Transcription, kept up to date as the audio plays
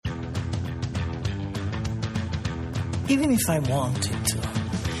Even if I wanted to,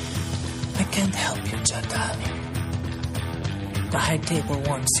 I can't help you, Jadali. The high table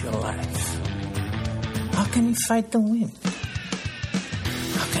wants your life. How can you fight the wind?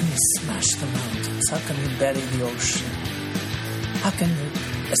 How can you smash the mountains? How can you bury the ocean? How can you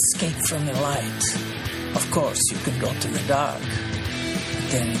escape from the light? Of course, you can go to the dark. But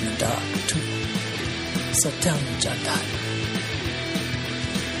they're in the dark, too. So tell me, Jadali,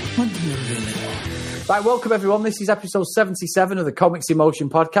 what do you really want? Right, welcome everyone. This is episode 77 of the Comics in Motion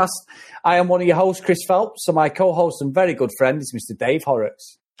podcast. I am one of your hosts, Chris Phelps, and my co-host and very good friend is Mr. Dave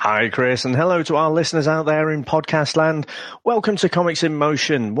Horrocks. Hi, Chris, and hello to our listeners out there in podcast land. Welcome to Comics in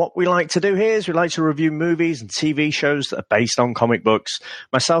Motion. What we like to do here is we like to review movies and TV shows that are based on comic books.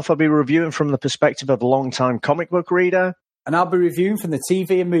 Myself, I'll be reviewing from the perspective of a long-time comic book reader. And I'll be reviewing from the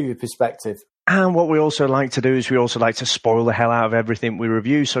TV and movie perspective. And what we also like to do is we also like to spoil the hell out of everything we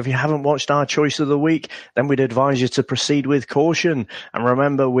review. So if you haven't watched our choice of the week, then we'd advise you to proceed with caution. And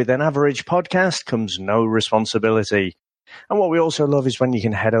remember, with an average podcast comes no responsibility. And what we also love is when you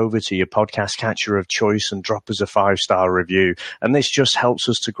can head over to your podcast catcher of choice and drop us a 5-star review. And this just helps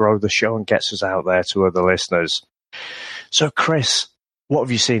us to grow the show and gets us out there to other listeners. So, Chris, what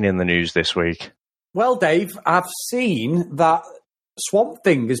have you seen in the news this week? Well, Dave, I've seen that Swamp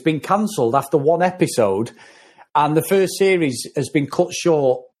Thing has been cancelled after one episode, and the first series has been cut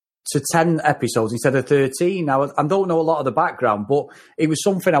short to 10 episodes instead of 13. Now, I don't know a lot of the background, but it was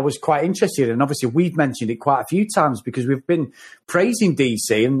something I was quite interested in. Obviously, we've mentioned it quite a few times because we've been praising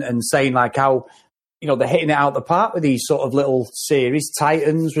DC and saying like how, you know, they're hitting it out the park with these sort of little series.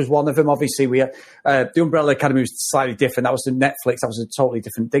 Titans was one of them. Obviously, we the Umbrella Academy was slightly different. That was the Netflix. That was a totally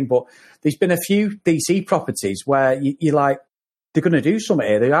different thing. But there's been a few DC properties where you're like, they're going to do something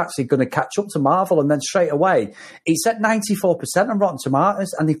here. They're actually going to catch up to Marvel, and then straight away, it's at 94% on Rotten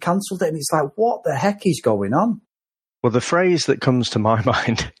Tomatoes, and they've cancelled it, and it's like, what the heck is going on? Well, the phrase that comes to my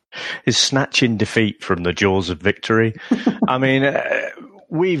mind is snatching defeat from the jaws of victory. I mean,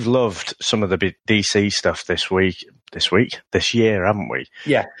 we've loved some of the DC stuff this year, haven't we?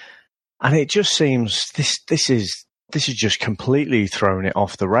 Yeah. And it just seems this is just completely thrown it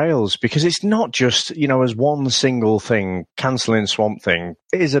off the rails, because it's not just, you know, as one single thing. Cancelling Swamp Thing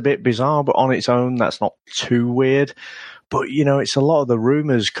is a bit bizarre, but on its own, that's not too weird. But, you know, it's a lot of the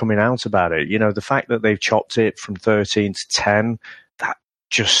rumours coming out about it. You know, the fact that they've chopped it from 13 to 10, that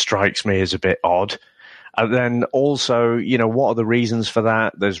just strikes me as a bit odd. And then also, you know, what are the reasons for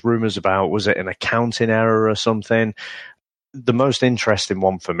that? There's rumours about, was it an accounting error or something? The most interesting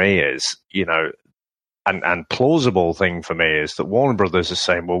one for me is, you know, and plausible thing for me is that Warner Brothers is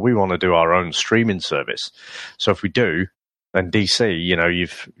saying, well, we want to do our own streaming service. So if we do, then DC, you know,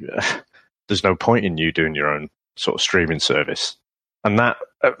 there's no point in you doing your own sort of streaming service. And that,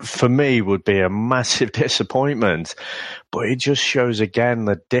 for me, would be a massive disappointment. But it just shows again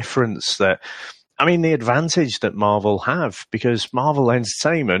the difference the advantage that Marvel have, because Marvel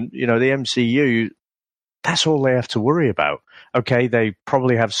Entertainment, you know, the MCU, that's all they have to worry about. Okay, they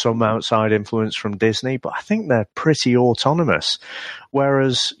probably have some outside influence from Disney, but I think they're pretty autonomous.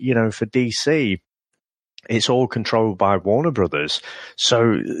 Whereas, you know, for DC, it's all controlled by Warner Brothers.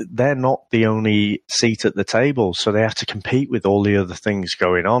 So they're not the only seat at the table. So they have to compete with all the other things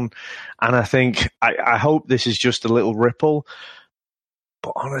going on. And I think, I hope this is just a little ripple.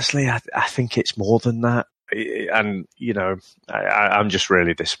 But honestly, I think it's more than that. And, you know, I'm just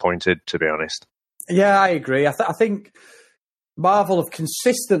really disappointed, to be honest. Yeah, I agree. I think Marvel have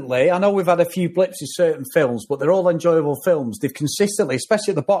consistently, I know we've had a few blips in certain films, but they're all enjoyable films. They've consistently,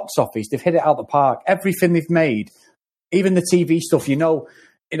 especially at the box office, they've hit it out the park. Everything they've made, even the TV stuff, I know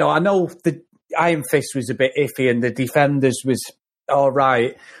the Iron Fist was a bit iffy and the Defenders was all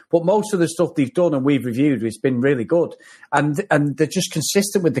right, but most of the stuff they've done and we've reviewed has been really good. And they're just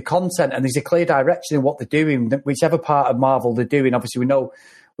consistent with the content, and there's a clear direction in what they're doing, whichever part of Marvel they're doing. Obviously, we know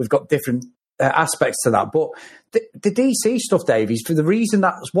we've got different aspects to that, but the DC stuff, Dave, is for the reason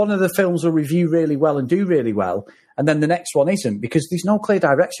that one of the films will review really well and do really well, and then the next one isn't, because there's no clear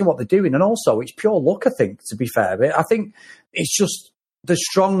direction what they're doing, and also it's pure luck, I think, to be fair. I think it's just the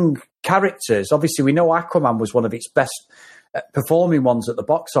strong characters. Obviously, we know Aquaman was one of its best performing ones at the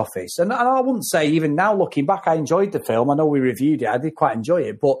box office, and I wouldn't say, even now looking back, I enjoyed the film. I know we reviewed it, I did quite enjoy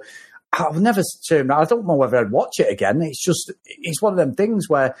it, but I've never turned. I don't know whether I'd watch it again. It's one of them things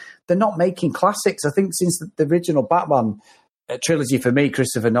where they're not making classics. I think since the original Batman trilogy for me,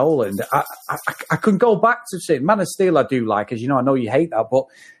 Christopher Nolan, I couldn't go back to say Man of Steel. I do like, as you know, I know you hate that, but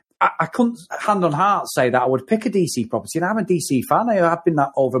I couldn't hand on heart say that I would pick a DC property. And I'm a DC fan. I've been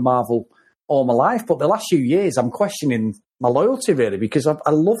that over Marvel all my life, but the last few years I'm questioning my loyalty really, because I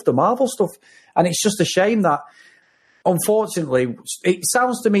love the Marvel stuff, and it's just a shame that unfortunately, it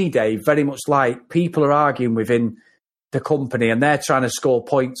sounds to me, Dave, very much like people are arguing within the company and they're trying to score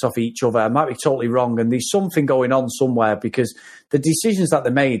points off each other. I might be totally wrong, and there's something going on somewhere because the decisions that they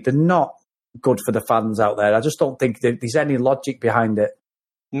made, they're not good for the fans out there. I just don't think there's any logic behind it.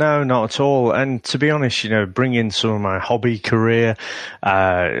 No, not at all. And to be honest, bringing some of my hobby career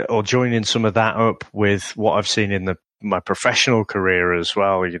or joining some of that up with what I've seen in my professional career as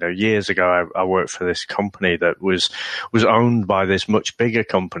well. Years ago, I worked for this company that was owned by this much bigger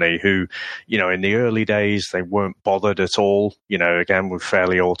company who, in the early days, they weren't bothered at all, again, were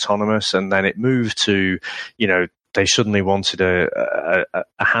fairly autonomous. And then it moved to, they suddenly wanted a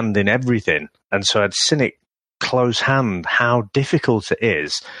hand in everything. And so I'd seen it close hand how difficult it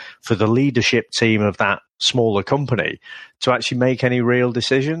is for the leadership team of that smaller company to actually make any real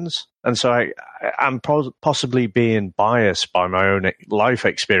decisions. And so I'm possibly being biased by my own life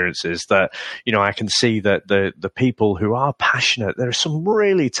experiences that, I can see that the people who are passionate, there are some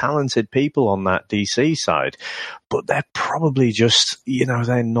really talented people on that DC side, but they're probably just,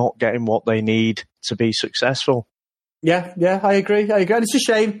 they're not getting what they need to be successful. Yeah, I agree. And it's a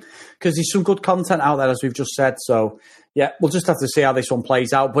shame because there's some good content out there, as we've just said. So, yeah, we'll just have to see how this one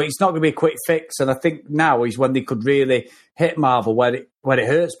plays out. But it's not going to be a quick fix. And I think now is when they could really hit Marvel where it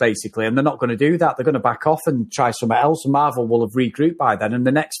hurts, basically. And they're not going to do that. They're going to back off and try something else. And Marvel will have regrouped by then. And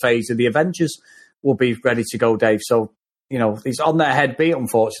the next phase of the Avengers will be ready to go, Dave. So, it's on their head beat,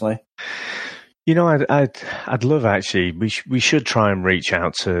 unfortunately. I'd love, actually, we should try and reach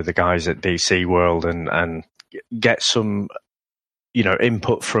out to the guys at DC World and get some,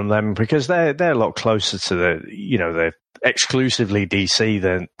 input from them because they're a lot closer to they're exclusively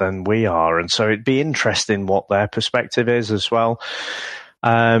DC than we are. And so it'd be interesting what their perspective is as well.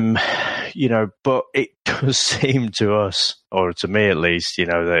 But it does seem to us, or to me at least,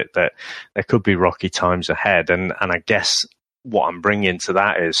 that there could be rocky times ahead. And I guess what I'm bringing to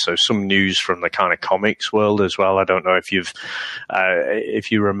that is some news from the kind of comics world as well. I don't know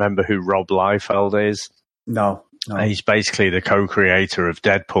if you remember who Rob Liefeld is. No. He's basically the co-creator of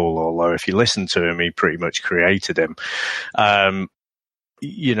Deadpool, although if you listen to him, he pretty much created him.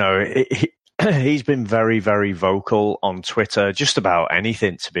 He's been very, very vocal on Twitter, just about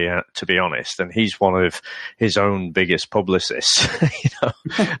anything, to be honest. And he's one of his own biggest publicists.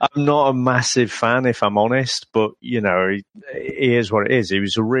 I'm not a massive fan, if I'm honest, but he is what it is. He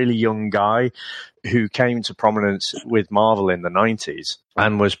was a really young guy who came to prominence with Marvel in the 90s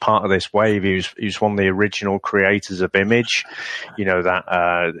and was part of this wave. He was one of the original creators of Image,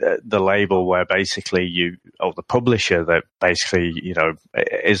 the label where basically the publisher that basically,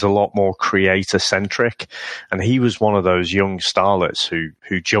 is a lot more creator centric. And he was one of those young starlets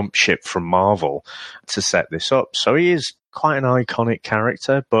who jumped ship from Marvel to set this up. So he is quite an iconic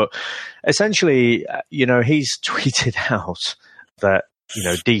character, but essentially, he's tweeted out that,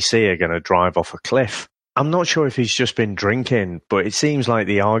 DC are going to drive off a cliff. I'm not sure if he's just been drinking, but it seems like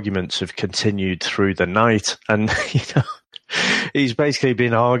the arguments have continued through the night. And, he's basically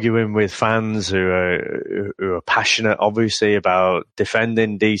been arguing with fans who are passionate, obviously, about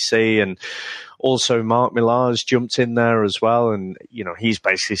defending DC. And also Mark Millar's jumped in there as well. And, he's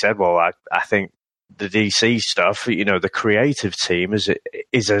basically said, well, I think the DC stuff, the creative team is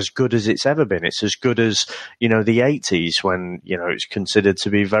as good as it's ever been. It's as good as, the 80s when, it's considered to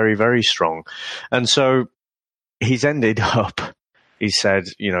be very, very strong. And so he's ended up, he said,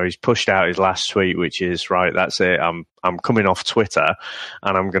 he's pushed out his last tweet, which is, right, that's it. I'm coming off Twitter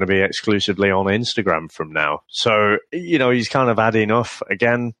and I'm going to be exclusively on Instagram from now. So, he's kind of had enough.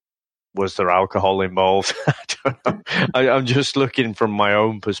 Again, was there alcohol involved? I don't know. I'm just looking from my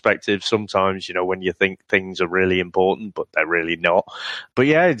own perspective sometimes, when you think things are really important, but they're really not. But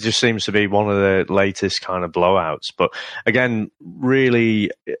yeah, it just seems to be one of the latest kind of blowouts. But again,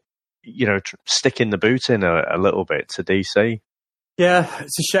 really, sticking the boot in a little bit to DC. Yeah,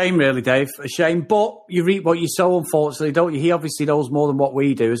 it's a shame, really, Dave. A shame. But you reap what you sow, unfortunately, don't you? He obviously knows more than what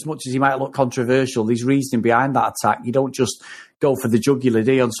we do. As much as he might look controversial, there's reasoning behind that attack. You don't just go for the jugular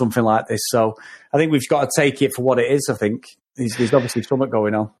D on something like this. So I think we've got to take it for what it is, I think. There's obviously something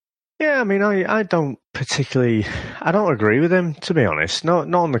going on. Yeah, I mean, I don't agree with him, to be honest.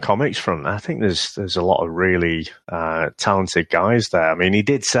 Not on the comics front. I think there's a lot of really talented guys there. I mean, he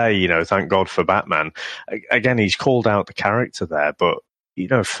did say, thank God for Batman. Again, he's called out the character there, but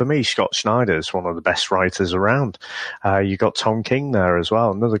for me, Scott Snyder's one of the best writers around. You got Tom King there as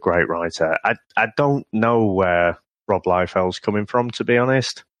well, another great writer. I don't know where Rob Liefeld's coming from, to be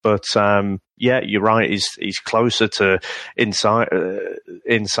honest. But yeah, you're right. He's closer to insiders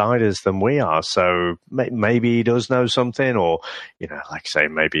than we are. So maybe he does know something, or like I say,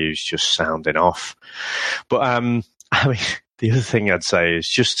 maybe he's just sounding off. But I mean, the other thing I'd say is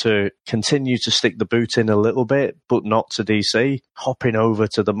just to continue to stick the boot in a little bit, but not to DC, hopping over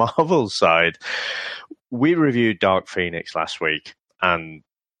to the Marvel side. We reviewed Dark Phoenix last week, and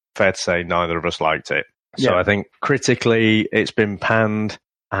fair to say neither of us liked it. So I think critically it's been panned,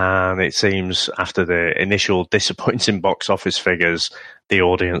 and it seems after the initial disappointing box office figures, the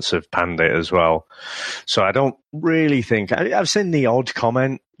audience have panned it as well. So I don't really think... I've seen the odd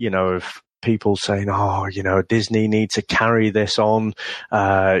comment, of people saying, Disney needs to carry this on.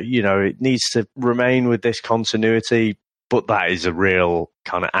 It needs to remain with this continuity. But that is a real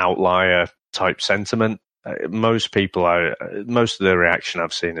kind of outlier type sentiment. Most of the reaction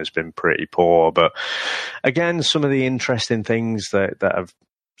I've seen has been pretty poor. But again, some of the interesting things that I've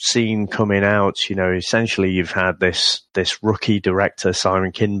seen coming out, essentially you've had this rookie director,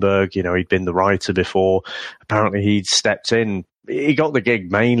 Simon Kinberg, he'd been the writer before. Apparently he'd stepped in. He got the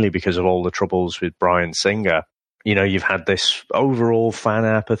gig mainly because of all the troubles with Bryan Singer. You've had this overall fan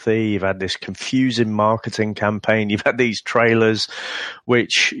apathy. You've had this confusing marketing campaign. You've had these trailers,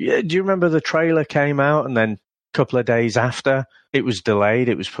 which, do you remember the trailer came out and then a couple of days after it was delayed,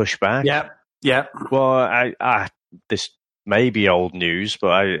 it was pushed back? Yeah. Well, this may be old news,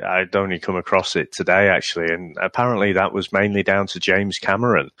 but I'd only come across it today, actually. And apparently that was mainly down to James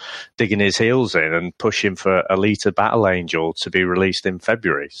Cameron digging his heels in and pushing for Alita Battle Angel to be released in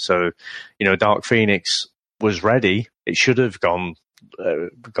February. So, Dark Phoenix was ready. It should have gone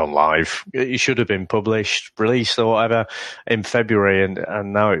live. It should have been published, released or whatever in February.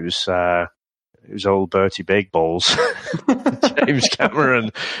 And now it was old Bertie Big Balls, James Cameron,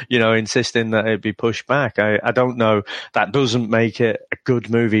 insisting that it be pushed back. I don't know. That doesn't make it a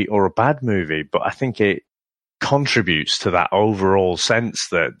good movie or a bad movie, but I think it contributes to that overall sense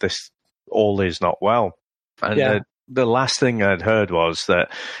that this all is not well. And the last thing I'd heard was that,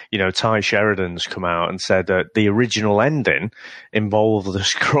 Ty Sheridan's come out and said that the original ending involved the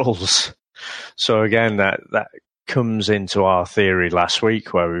Skrulls. So again, that comes into our theory last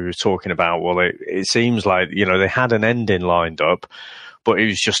week where we were talking about, well, it seems like, they had an ending lined up, but it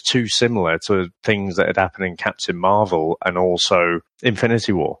was just too similar to things that had happened in Captain Marvel and also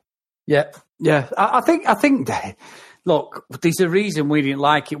Infinity War. Yeah. I think look, there's a reason we didn't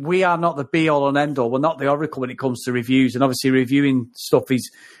like it. We are not the be-all and end-all. We're not the oracle when it comes to reviews. And obviously reviewing stuff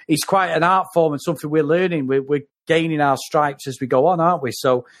is quite an art form and something we're learning. We're gaining our stripes as we go on, aren't we?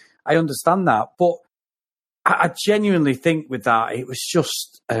 So I understand that. But I genuinely think with that, it was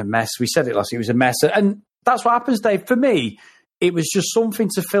just a mess. We said it last week, it was a mess. And that's what happens, Dave. For me, it was just something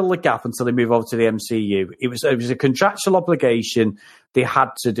to fill the gap until they move over to the MCU. It was a contractual obligation they had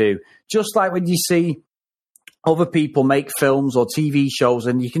to do. Just like when you see other people make films or TV shows,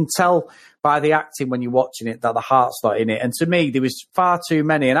 and you can tell by the acting when you're watching it that the heart's not in it. And to me, there was far too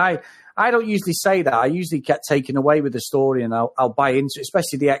many. And I don't usually say that. I usually get taken away with the story and I'll buy into it,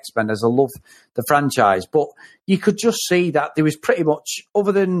 especially the X-Men, as I love the franchise. But you could just see that there was pretty much,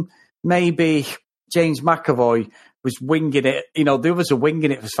 other than maybe James McAvoy was winging it, the others are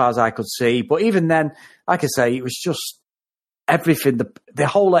winging it as far as I could see. But even then, like I say, it was just everything. The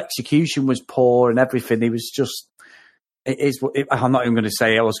whole execution was poor and everything. It was just... I'm not even going to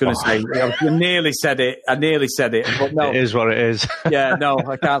say it. I was going to say, I nearly said it, but no. It is what it is. Yeah, no,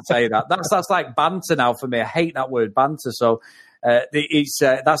 I can't say that. That's like banter now for me. I hate that word, banter. So that's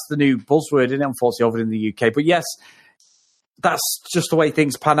the new buzzword, isn't it, unfortunately, over in the UK. But yes, that's just the way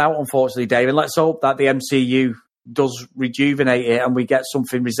things pan out, unfortunately, Dave. And let's hope that the MCU does rejuvenate it and we get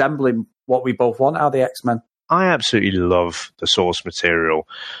something resembling what we both want out of the X-Men. I absolutely love the source material.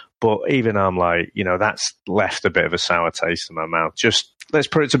 But even I'm like, that's left a bit of a sour taste in my mouth. Just let's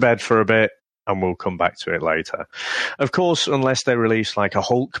put it to bed for a bit and we'll come back to it later. Of course, unless they release like a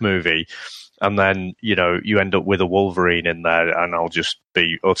Hulk movie and then, you end up with a Wolverine in there and I'll just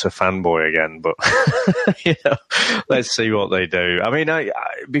be utter fanboy again. But, let's see what they do. I mean,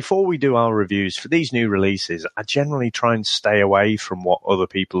 before we do our reviews for these new releases, I generally try and stay away from what other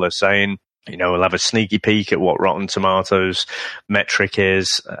people are saying. We'll have a sneaky peek at what Rotten Tomatoes metric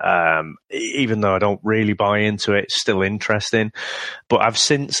is. Even though I don't really buy into it, it's still interesting. But I've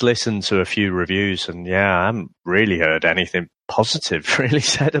since listened to a few reviews and I haven't really heard anything positive really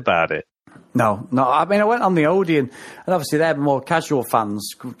said about it. No. I mean, I went on the Odeon, and obviously they're more casual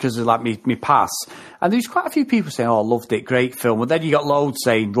fans because of like me pass. And there's quite a few people saying, "Oh, I loved it, great film." And then you got loads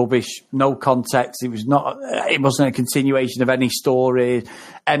saying rubbish, no context. It wasn't a continuation of any story,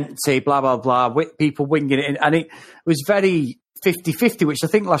 empty, blah blah blah. People winging it, and it was very 50-50, which I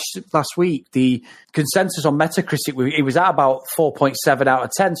think last week the consensus on Metacritic, it was at about 4.7 out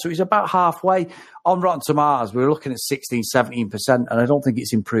of 10, so it was about halfway. On Rotten Tomatoes, we were looking at 16-17%, and I don't think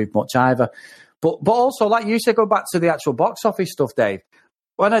it's improved much either. But also, like you said, go back to the actual box office stuff, Dave.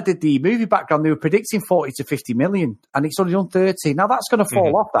 When I did the movie background, they were predicting 40 to 50 million, and it's only done 30. Now, that's going to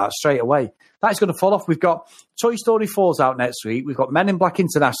fall off that straight away. That's going to fall off. We've got Toy Story 4's out next week. We've got Men in Black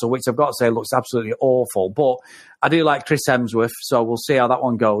International, which I've got to say looks absolutely awful. But I do like Chris Hemsworth, so we'll see how that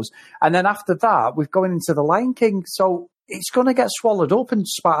one goes. And then after that, we're going into The Lion King. So it's going to get swallowed up and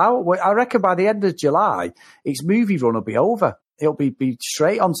spat out. I reckon by the end of July, its movie run will be over. It'll be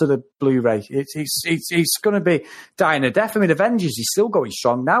straight onto the Blu-ray. It's going to be dying a death. I mean, Avengers is still going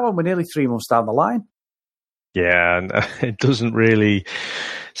strong now, and we're nearly 3 months down the line. Yeah, and it doesn't really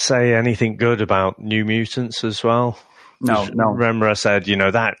say anything good about New Mutants as well. No. Remember I said,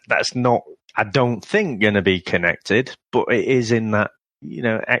 that's not, I don't think, going to be connected, but it is in that,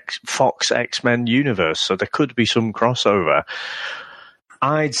 Fox X-Men universe, so there could be some crossover.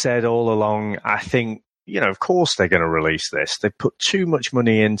 I'd said all along, I think, of course they're going to release this. They put too much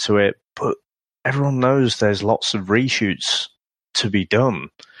money into it, but everyone knows there's lots of reshoots to be done.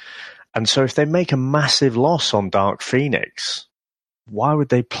 And so if they make a massive loss on Dark Phoenix, why would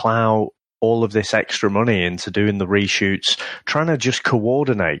they plow all of this extra money into doing the reshoots, trying to just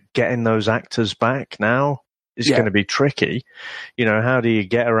coordinate getting those actors back now? Is going to be tricky. How do you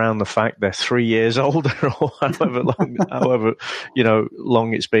get around the fact they're 3 years older or however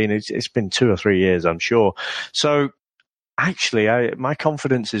long it's been? It's been 2 or 3 years, I'm sure. So actually, my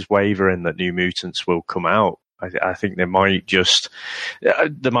confidence is wavering that New Mutants will come out. I think they might just can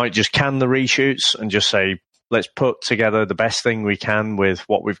the reshoots and just say, let's put together the best thing we can with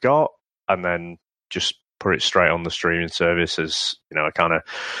what we've got, and then just put it straight on the streaming service as a kind of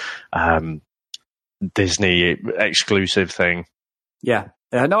Disney exclusive thing. Yeah.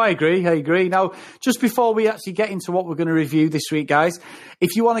 No, I agree. Now, just before we actually get into what we're going to review this week, guys,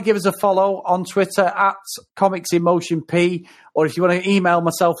 if you want to give us a follow on Twitter at comicsinmotionp, or if you want to email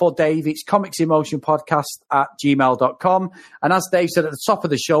myself or Dave, it's comicsinmotionpodcast@gmail.com. And as Dave said at the top of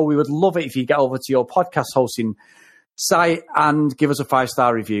the show, we would love it if you get over to your podcast hosting site and give us a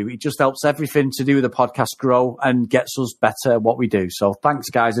 5-star review. It just helps everything to do with the podcast grow and gets us better at what we do. So thanks,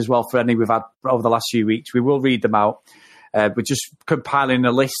 guys, as well for any we've had over the last few weeks. We will read them out. We're just compiling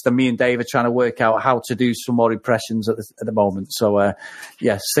a list, and me and Dave are trying to work out how to do some more impressions at the moment. So,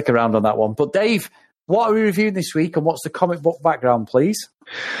 stick around on that one. But Dave, what are we reviewing this week, and what's the comic book background, please?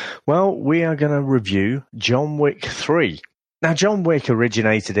 Well, we are going to review John Wick 3. Now, John Wick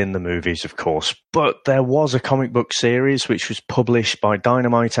originated in the movies, of course, but there was a comic book series which was published by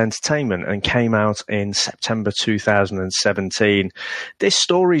Dynamite Entertainment and came out in September 2017. This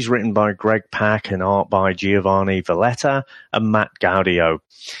story is written by Greg Pak and art by Giovanni Valletta and Matt Gaudio.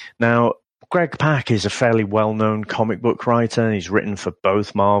 Now, Greg Pak is a fairly well-known comic book writer. He's written for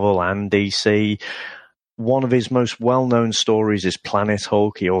both Marvel and DC. One of his most well-known stories is Planet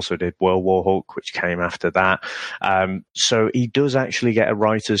Hulk. He also did World War Hulk, which came after that. So he does actually get a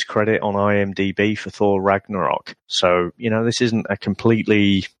writer's credit on IMDb for Thor Ragnarok. So, this isn't a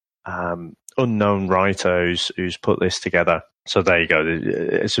completely unknown writer who's put this together. So there you go.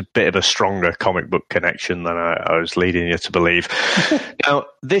 It's a bit of a stronger comic book connection than I was leading you to believe. Now,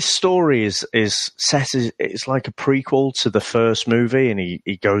 this story is set as, it's like a prequel to the first movie, and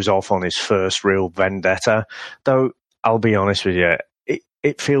he goes off on his first real vendetta. Though, I'll be honest with you,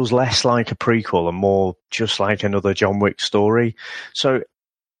 it feels less like a prequel and more just like another John Wick story. So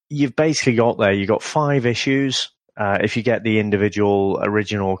you've basically you've got 5 issues. If you get the individual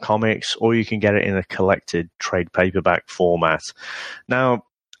original comics, or you can get it in a collected trade paperback format. Now,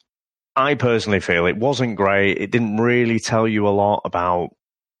 I personally feel it wasn't great. It didn't really tell you a lot about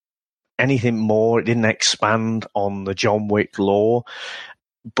anything more. It didn't expand on the John Wick lore.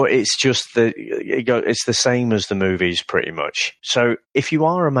 But it's just it's the same as the movies pretty much. So if you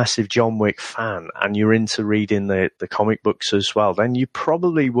are a massive John Wick fan and you're into reading the comic books as well, then you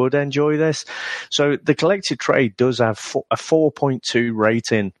probably would enjoy this. So the collected trade does have a 4.2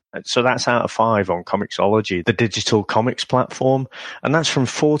 rating. So that's out of 5 on Comixology, the digital comics platform. And that's from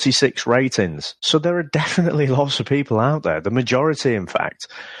 46 ratings. So there are definitely lots of people out there, the majority, in fact,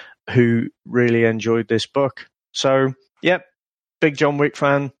 who really enjoyed this book. So, yep. Big John Wick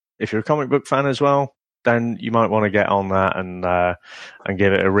fan. If you're a comic book fan as well, then you might want to get on that and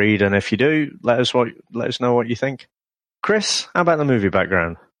give it a read. And if you do, let us know what you think. Chris, how about the movie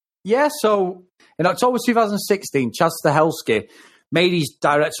background? Yeah, so in October 2016, Chad Stahelski made his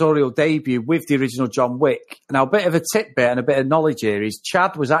directorial debut with the original John Wick. Now, a bit of a tidbit and a bit of knowledge here is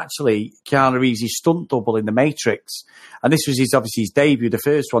Chad was actually Keanu Reeves' stunt double in The Matrix. And this was obviously his debut, the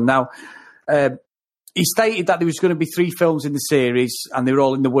first one. Now, he stated that there was going to be 3 films in the series and they were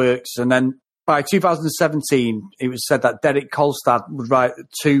all in the works. And then by 2017, it was said that Derek Kolstad would write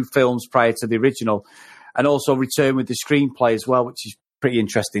 2 films prior to the original and also return with the screenplay as well, which is pretty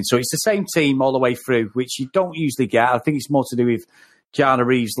interesting. So it's the same team all the way through, which you don't usually get. I think it's more to do with Keanu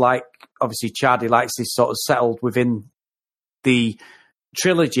Reeves, like, obviously, Chad, he likes this sort of settled within the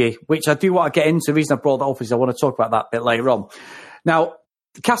trilogy, which I do want to get into. The reason I brought that up is I want to talk about that a bit later on. Now,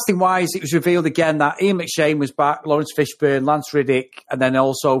 casting-wise, it was revealed again that Ian McShane was back, Lawrence Fishburne, Lance Reddick, and then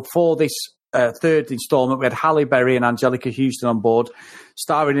also for this third instalment, we had Halle Berry and Angelica Houston on board,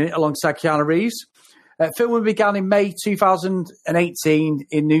 starring in it alongside Keanu Reeves. Filming began in May 2018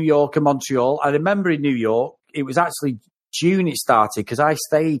 in New York and Montreal. I remember in New York, it was actually June it started because I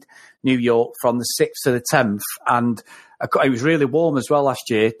stayed New York from the 6th to the 10th, and it was really warm as well last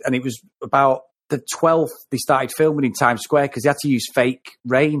year, and it was about the 12th they started filming in Times Square because they had to use fake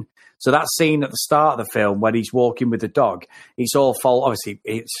rain. So that scene at the start of the film when he's walking with the dog, it's all full. Obviously,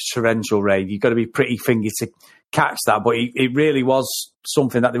 it's torrential rain. You've got to be pretty fingy to catch that. But it really was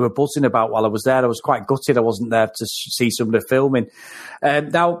something that they were buzzing about while I was there. I was quite gutted I wasn't there to see some of the filming.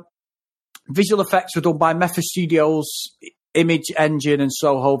 Now, visual effects were done by Method Studios, Image Engine and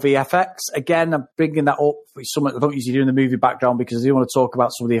Soho VFX. Again, I'm bringing that up. It's something I don't usually do in the movie background because I do want to talk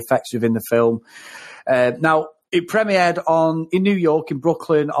about some of the effects within the film. Now, it premiered in New York, in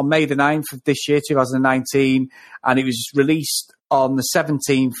Brooklyn, on May the 9th of this year, 2019, and it was released on the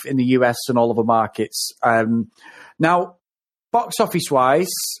 17th in the US and all other markets. Now, box office-wise,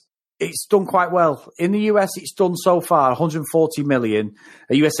 it's done quite well. In the US, it's done so far 140 million,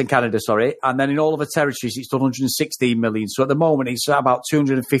 US and Canada, sorry, and then in all other territories, it's done 116 million. So at the moment, it's at about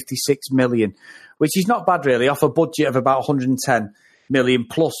 256 million, which is not bad, really, off a budget of about 110 million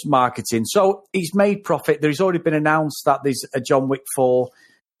plus marketing. So he's made profit. There's already been announced that there's a John Wick 4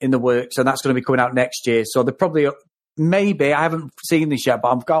 in the works, and that's going to be coming out next year. So they probably, maybe, I haven't seen this yet,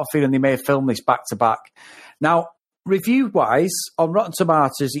 but I've got a feeling they may have filmed this back to back. Now, review-wise, on Rotten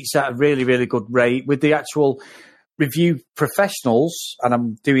Tomatoes, it's at a really, really good rate with the actual review professionals, and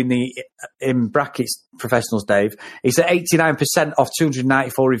I'm doing the, in brackets, professionals, Dave, it's at 89% of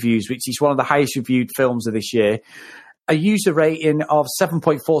 294 reviews, which is one of the highest reviewed films of this year. A user rating of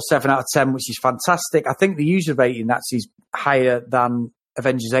 7.47 out of 10, which is fantastic. I think the user rating actually is higher than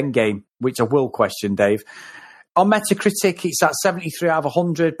Avengers Endgame, which I will question, Dave. On Metacritic, it's at 73 out of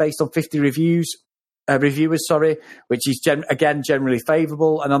 100 based on 50 reviewers, which is, again, generally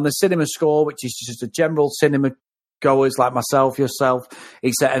favourable. And on the cinema score, which is just a general cinema goers like myself, yourself,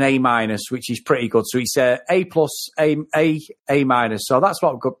 it's at an A-, which is pretty good. So it's A+, A-. So that's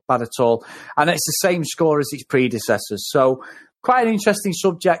not bad at all. And it's the same score as its predecessors. So quite an interesting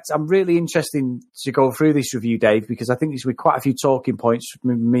subject. I'm really interested to go through this review, Dave, because I think there's quite a few talking points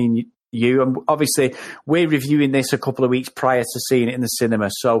with me and you. And obviously, we're reviewing this a couple of weeks prior to seeing it in the cinema.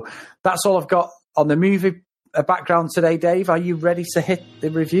 So that's all I've got on the movie background today, Dave. Are you ready to hit the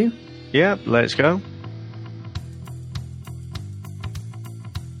review? Yeah, let's go.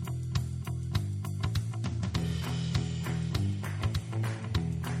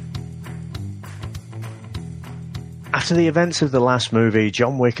 After the events of the last movie,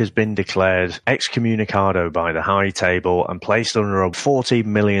 John Wick has been declared excommunicado by the High Table and placed under a $40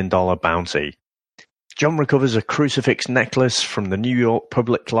 million bounty. John recovers a crucifix necklace from the New York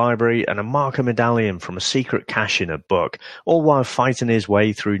Public Library and a marker medallion from a secret cache in a book, all while fighting his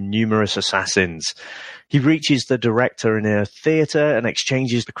way through numerous assassins. He reaches the director in a theatre and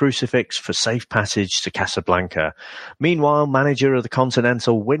exchanges the crucifix for safe passage to Casablanca. Meanwhile, manager of the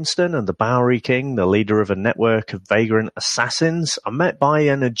Continental Winston and the Bowery King, the leader of a network of vagrant assassins, are met by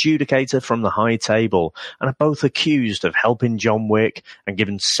an adjudicator from the High Table and are both accused of helping John Wick and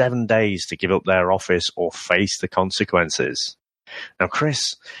given 7 days to give up their office or face the consequences. Now,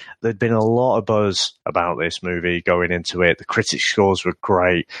 Chris, there'd been a lot of buzz about this movie going into it. The critic scores were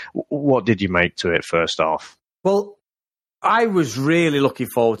great. What did you make to it, first off? Well, I was really looking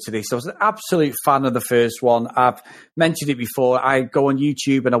forward to this. I was an absolute fan of the first one. I've mentioned it before. I go on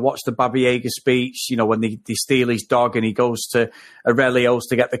YouTube and I watch the Baba Yaga speech, you know, when they steal his dog and he goes to Aurelio's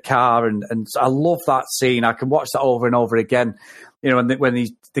to get the car. And I love that scene. I can watch that over and over again. You know, when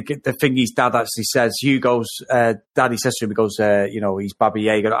the thing his dad actually says, Hugo's daddy says to him, he goes, you know, he's Baba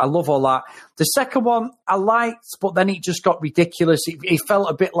Yaga. I love all that. The second one I liked, but then it just got ridiculous. It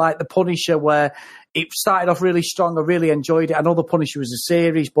felt a bit like The Punisher, where it started off really strong. I really enjoyed it. I know The Punisher was a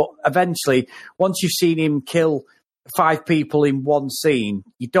series, but eventually, once you've seen him kill 5 people in one scene,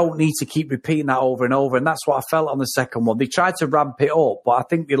 you don't need to keep repeating that over and over. And that's what I felt on the second one. They tried to ramp it up, but I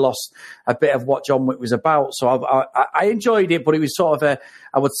think they lost a bit of what John Wick was about. So I enjoyed it, but it was sort of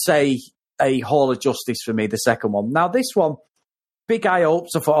I would say, a Hall of Justice for me, the second one. Now, this one, big high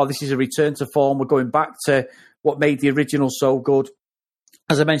hopes. I thought, oh, this is a return to form. We're going back to what made the original so good.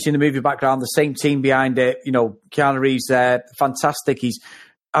 As I mentioned in the movie background, the same team behind it. You know, Keanu Reeves there, fantastic. He's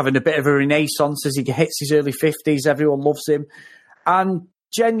having a bit of a renaissance as he hits his early 50s. Everyone loves him. And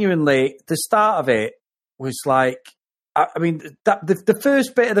genuinely, the start of it was like, I mean, the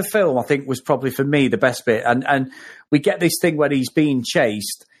first bit of the film, I think, was probably for me the best bit. And we get this thing where he's being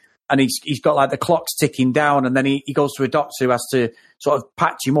chased and he's got like the clock's ticking down, and then he goes to a doctor who has to sort of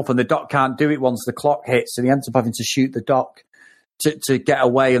patch him up, and the doc can't do it once the clock hits, and he ends up having to shoot the doc to get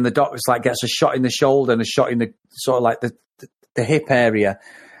away, and the doctor's like gets a shot in the shoulder and a shot in the sort of like the hip area.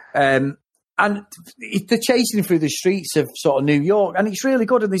 And they're chasing him through the streets of sort of New York, and it's really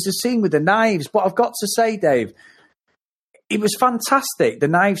good. And there's a scene with the knives. But I've got to say, Dave, it was fantastic, the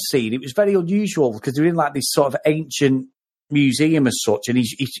knife scene. It was very unusual because they're in like this sort of ancient museum as such, and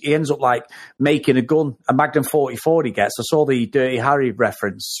he ends up like making a gun, a Magnum 44 he gets. I saw the Dirty Harry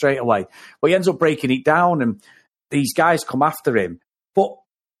reference straight away. But he ends up breaking it down, and these guys come after him. But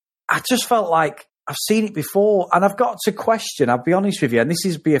I just felt like I've seen it before, and I've got to question, I'll be honest with you, and this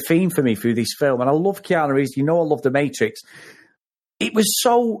is be a theme for me through this film, and I love Keanu Reeves, you know I love The Matrix. It was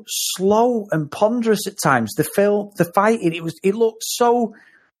so slow and ponderous at times. The film, the fighting, it looked so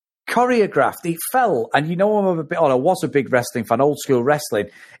choreographed. It felt, and you know I was a big wrestling fan, old school wrestling.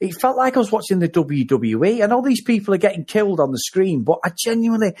 It felt like I was watching the WWE, and all these people are getting killed on the screen, but I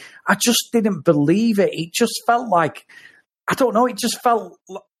just didn't believe it. It just felt like, I don't know, it just felt,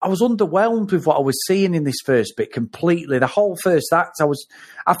 I was underwhelmed with what I was seeing in this first bit completely. The whole first act,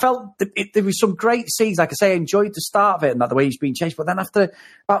 I felt there was some great scenes. Like I say, I enjoyed the start of it and that the way he's being chased. But then after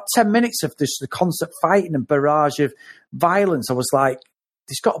about 10 minutes of this, the constant fighting and barrage of violence, I was like,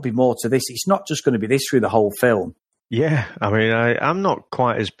 there's got to be more to this. It's not just going to be this through the whole film. Yeah, I mean, I'm not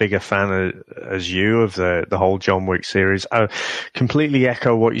quite as big a fan as you of the whole John Wick series. I completely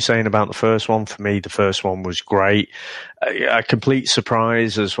echo what you're saying about the first one. For me, the first one was great. A complete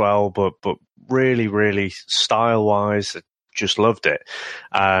surprise as well, but really, really style-wise, just loved it.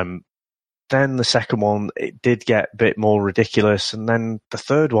 Then the second one, it did get a bit more ridiculous, and then the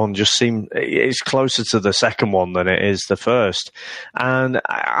third one just seemed, it's closer to the second one than it is the first. And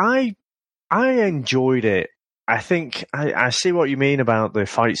I enjoyed it. I think I see what you mean about the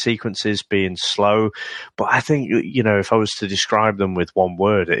fight sequences being slow, but I think, you know, if I was to describe them with one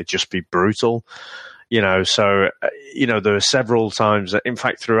word, it'd just be brutal. You know, so, you know, there are several times, in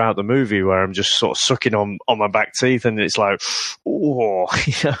fact, throughout the movie where I'm just sort of sucking on my back teeth, and it's like, oh,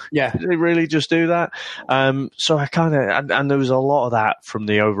 yeah, did they really just do that? So I kind of, and there was a lot of that from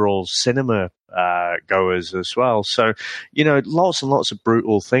the overall cinema goers as well. So, you know, lots and lots of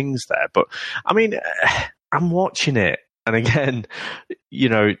brutal things there. But I mean, I'm watching it, and again, you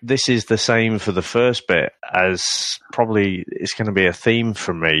know, this is the same for the first bit as probably it's going to be a theme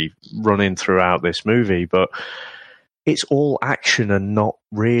for me running throughout this movie, but it's all action and not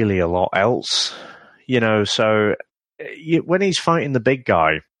really a lot else, you know. So when he's fighting the big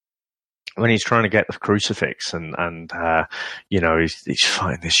guy, when he's trying to get the crucifix and you know, he's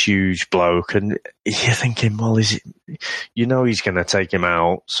fighting this huge bloke, and you're thinking, well, is it, you know, he's going to take him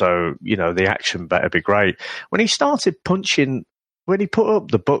out, so, you know, the action better be great. When he started punching, when he put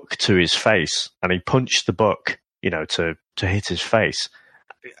up the book to his face and he punched the book, you know, to hit his face,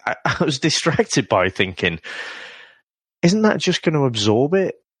 I was distracted by thinking, isn't that just going to absorb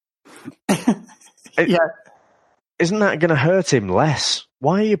it? Yeah. Isn't that going to hurt him less?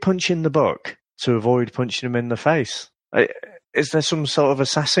 Why are you punching the book to avoid punching him in the face? Is there some sort of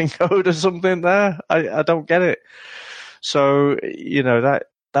assassin code or something there? I don't get it. So, you know,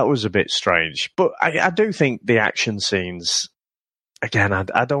 that was a bit strange. But I do think the action scenes, again,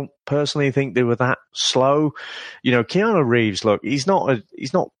 I don't personally think they were that slow. You know, Keanu Reeves, look, he's not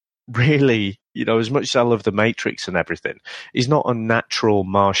really, you know, as much as I love The Matrix and everything, he's not a natural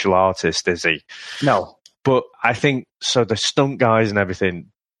martial artist, is he? No. But I think, so the stunt guys and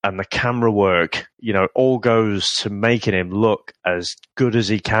everything and the camera work, you know, all goes to making him look as good as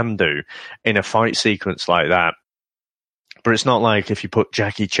he can do in a fight sequence like that. But it's not like if you put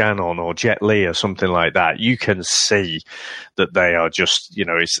Jackie Chan on or Jet Li or something like that, you can see that they are just, you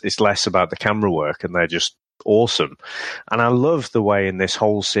know, it's less about the camera work, and they're just awesome. And I love the way in this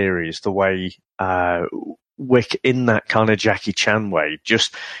whole series, the way Wick, in that kind of Jackie Chan way,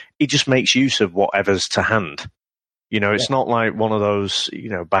 he just makes use of whatever's to hand. You know, it's not like one of those, you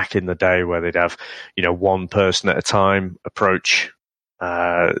know, back in the day where they'd have, you know, one person at a time approach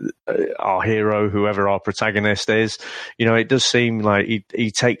our hero, whoever our protagonist is. You know, it does seem like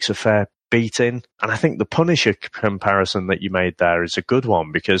he takes a fair beating. And I think the Punisher comparison that you made there is a good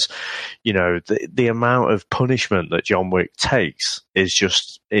one because, you know, the amount of punishment that John Wick takes is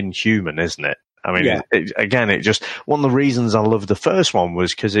just inhuman, isn't it? I mean, it just, one of the reasons I loved the first one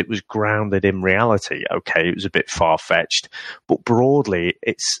was because it was grounded in reality. Okay, it was a bit far-fetched, but broadly,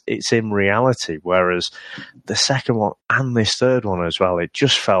 it's in reality. Whereas the second one and this third one as well, it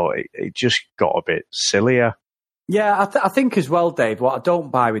just felt, it just got a bit sillier. Yeah, I think as well, Dave, what I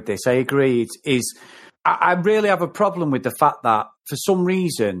don't buy with this, I agree, is I really have a problem with the fact that for some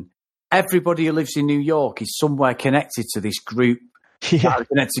reason, everybody who lives in New York is somewhere connected to this group. Yeah.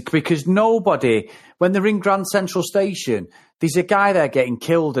 Because nobody, when they're in Grand Central Station, there's a guy there getting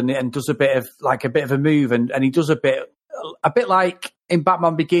killed and does a bit of a move and he does a bit like in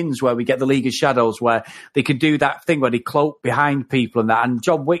Batman Begins where we get the League of Shadows where they can do that thing where they cloak behind people and that, and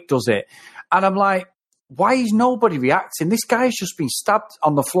John Wick does it. And I'm like, why is nobody reacting? This guy's just been stabbed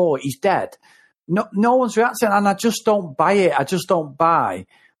on the floor. He's dead. No one's reacting, and I just don't buy it. I just don't buy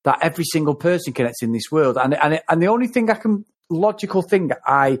that every single person connects in this world. And the only logical thing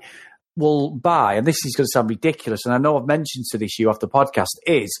I will buy, and this is going to sound ridiculous, and I know I've mentioned to this you off the podcast,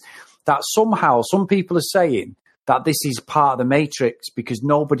 is that somehow some people are saying that this is part of the Matrix because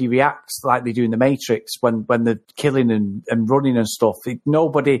nobody reacts like they do in the Matrix when they're killing and running and stuff.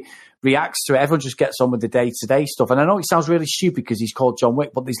 Nobody reacts to it. Everyone just gets on with the day-to-day stuff. And I know it sounds really stupid because he's called John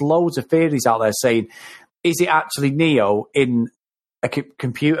Wick, but there's loads of theories out there saying, is it actually Neo in a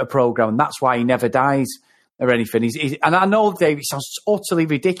computer program and that's why he never dies or anything? And I know, Dave, it sounds utterly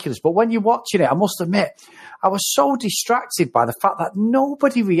ridiculous, but when you're watching it, I must admit, I was so distracted by the fact that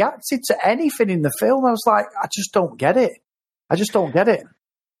nobody reacted to anything in the film. I was like, I just don't get it. I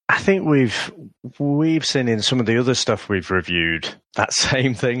think we've seen in some of the other stuff we've reviewed that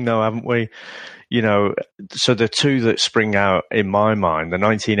same thing, though, haven't we? You know, so the two that spring out in my mind, the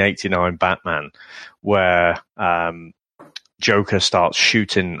 1989 Batman, where Joker starts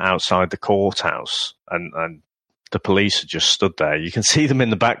shooting outside the courthouse and the police are just stood there. You can see them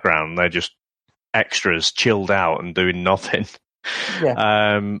in the background. They're just extras chilled out and doing nothing.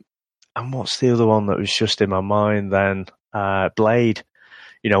 Yeah. And what's the other one that was just in my mind then? Blade,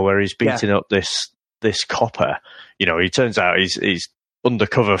 you know, where he's beating up this copper. You know, he turns out he's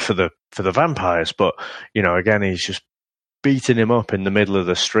undercover for the vampires, but, you know, again, he's just beating him up in the middle of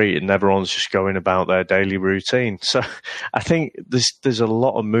the street and everyone's just going about their daily routine. So I think there's a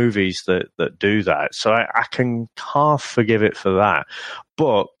lot of movies that do that. So I can half forgive it for that.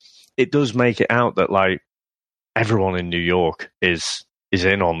 But it does make it out that, like, everyone in New York is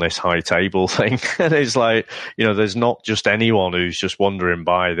in on this high table thing. And it's like, you know, there's not just anyone who's just wandering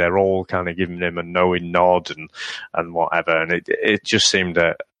by. They're all kind of giving him a knowing nod and whatever. And it just seemed,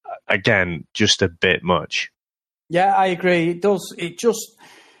 again, just a bit much. Yeah, I agree. It does. It just...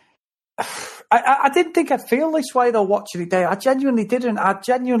 I didn't think I'd feel this way, though, watching it there. I genuinely didn't. I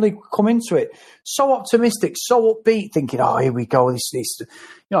genuinely come into it so optimistic, so upbeat, thinking, oh, here we go. This, you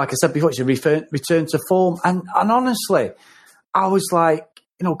know, like I said before, it's a return to form. And honestly, I was like,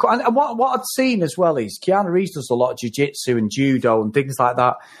 you know, and what I'd seen as well is Keanu Reeves does a lot of jiu-jitsu and judo and things like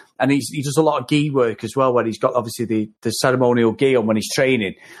that. And he does a lot of gi work as well, where he's got, obviously, the ceremonial gi on when he's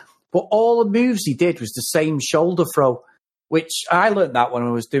training. But all the moves he did was the same shoulder throw, which I learned that when I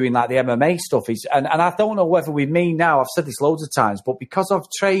was doing like the MMA stuff. And I don't know whether with me now, I've said this loads of times, but because I've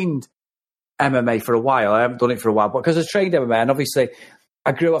trained MMA for a while, I haven't done it for a while, but because I've trained MMA, and obviously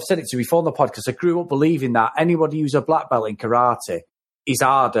I've said it to you before on the podcast, I grew up believing that anybody who's a black belt in karate is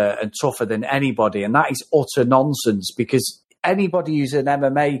harder and tougher than anybody. And that is utter nonsense, because anybody who's an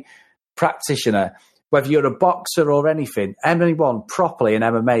MMA practitioner, whether you're a boxer or anything, anyone properly in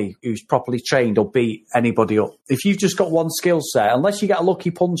MMA who's properly trained will beat anybody up. If you've just got one skill set, unless you get a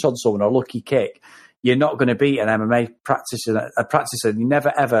lucky punch on someone or a lucky kick, you're not going to beat an MMA practitioner. You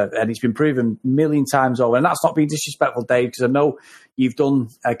never, ever, and it's been proven a million times over. And that's not being disrespectful, Dave, because I know you've done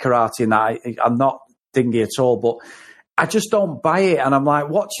karate and that. I'm not dingy at all, but I just don't buy it. And I'm like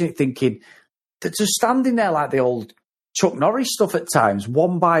watching it thinking, they're just standing there like the old Chuck Norris stuff at times,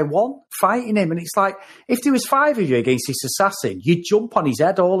 one by one, fighting him. And it's like, if there was 5 of you against this assassin, you'd jump on his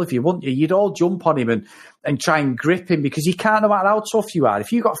head, all of you, wouldn't you? You'd all jump on him and try and grip him, because you can't, no matter how tough you are.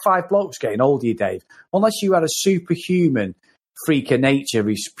 If you've got 5 blokes getting hold of you, Dave, unless you had a superhuman freak of nature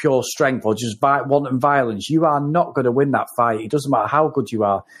with pure strength or just wanting violence, you are not going to win that fight. It doesn't matter how good you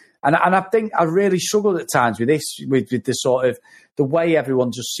are. And I think I really struggled at times with this, with the sort of the way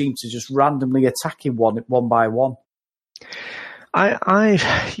everyone just seemed to just randomly attack him one by one. I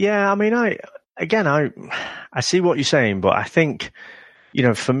see what you're saying, but I think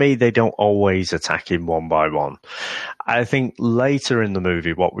For me, they don't always attack him one by one. I think later in the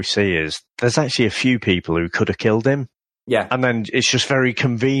movie, what we see is there's actually a few people who could have killed him. Yeah. And then it's just very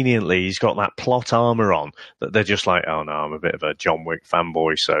conveniently, he's got that plot armor on that they're just like, oh no, I'm a bit of a John Wick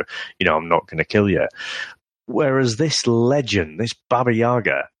fanboy, so, I'm not going to kill you. Whereas this legend, this Baba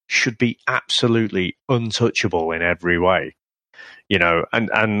Yaga, should be absolutely untouchable in every way.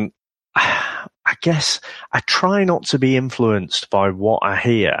 And I guess I try not to be influenced by what I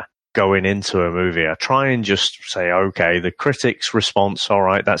hear going into a movie. I try and just say, okay, the critics' response, all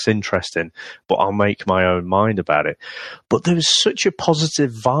right, that's interesting, but I'll make my own mind about it. But there was such a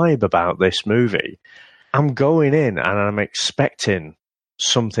positive vibe about this movie. I'm going in and I'm expecting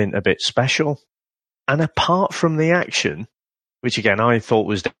something a bit special. And apart from the action, which again I thought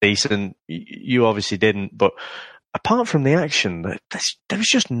was decent, you obviously didn't, but apart from the action, there was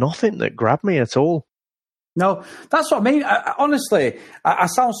just nothing that grabbed me at all. No, that's what I mean. Honestly, I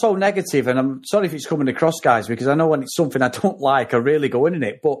sound so negative, and I'm sorry if it's coming across, guys, because I know when it's something I don't like, I really go in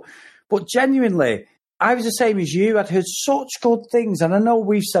it. But genuinely, I was the same as you. I'd heard such good things, and I know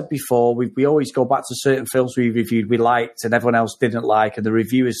we've said before, we always go back to certain films we reviewed we liked and everyone else didn't like, and the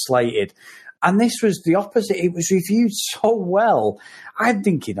reviewers slated. And this was the opposite. It was reviewed so well. I'm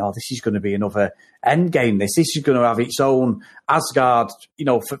thinking, this is going to be another Endgame. This is going to have its own Asgard,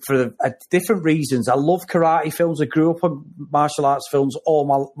 for different reasons. I love karate films. I grew up on martial arts films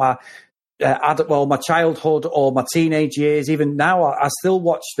all my childhood or my teenage years. Even now, I still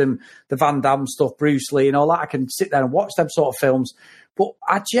watch them, the Van Damme stuff, Bruce Lee and all that. I can sit there and watch them sort of films. But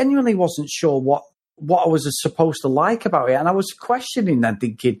I genuinely wasn't sure what I was supposed to like about it. And I was questioning then,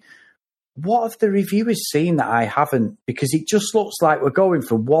 thinking, what have the reviewers seen that I haven't? Because it just looks like we're going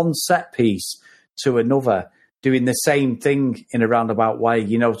from one set piece to another, doing the same thing in a roundabout way.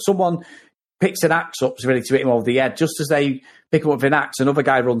 Someone picks an axe up ready to hit him over the head. Just as they pick him up with an axe, another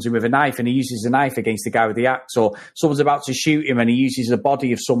guy runs in with a knife and he uses the knife against the guy with the axe. Or someone's about to shoot him and he uses the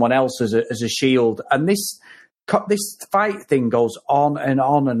body of someone else as a shield. And this fight thing goes on and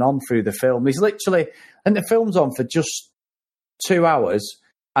on and on through the film. He's literally, and the film's on for just 2 hours.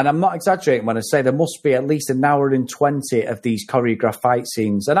 And I'm not exaggerating when I say there must be at least an hour and 20 of these choreographed fight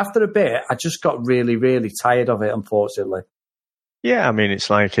scenes. And after a bit, I just got really, really tired of it, unfortunately. Yeah, I mean, it's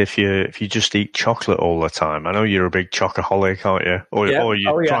like if you just eat chocolate all the time. I know you're a big chocoholic, aren't you? Or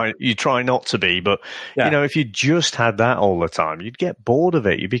you try not to be, but if you just had that all the time, you'd get bored of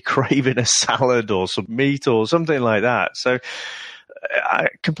it. You'd be craving a salad or some meat or something like that. So I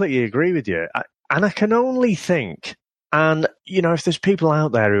completely agree with you. And I can only think. And, if there's people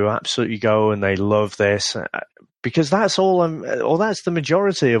out there who absolutely go and they love this, because that's that's the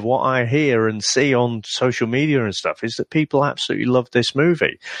majority of what I hear and see on social media and stuff, is that people absolutely love this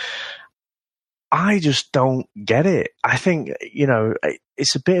movie. I just don't get it. I think,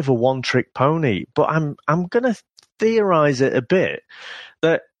 it's a bit of a one-trick pony, but I'm going to theorize it a bit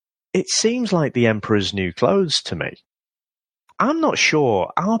that it seems like the Emperor's New Clothes to me. I'm not sure.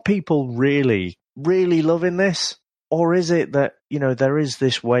 Are people really, really loving this? Or is it that, there is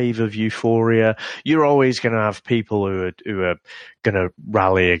this wave of euphoria? You're always going to have people who are going to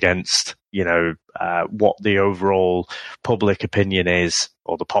rally against, what the overall public opinion is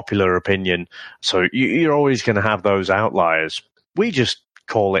or the popular opinion. So you're always going to have those outliers. We just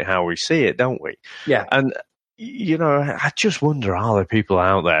call it how we see it, don't we? Yeah. And, I just wonder, are there people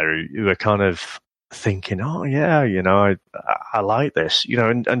out there who are kind of thinking, oh yeah, I like this,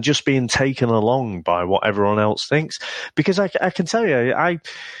 and just being taken along by what everyone else thinks. Because I can tell you,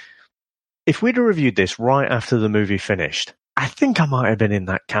 if we'd have reviewed this right after the movie finished, I think I might have been in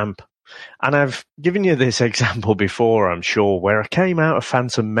that camp. And I've given you this example before, I'm sure, where I came out of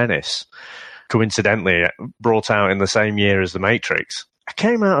Phantom Menace, coincidentally brought out in the same year as The Matrix. I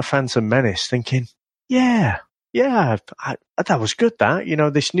came out of Phantom Menace thinking, yeah, that was good,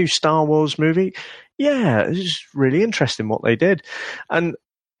 that. This new Star Wars movie, yeah, it was really interesting what they did. And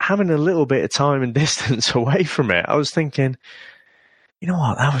having a little bit of time and distance away from it, I was thinking, you know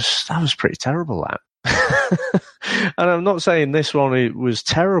what, that was pretty terrible, that. And I'm not saying this one was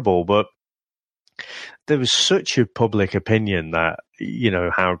terrible, but there was such a public opinion that,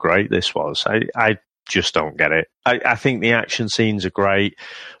 how great this was. I just don't get it. I think the action scenes are great,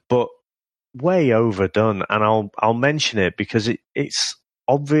 but way overdone. And I'll mention it because it's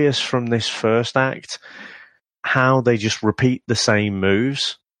obvious from this first act how they just repeat the same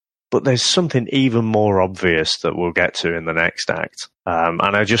moves, but there's something even more obvious that we'll get to in the next act. And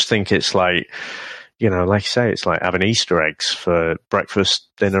I just think it's like, like you say, it's like having Easter eggs for breakfast,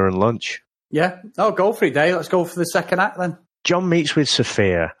 dinner and lunch. Yeah. Oh, go for it, Dave. Let's go for the second act then. John meets with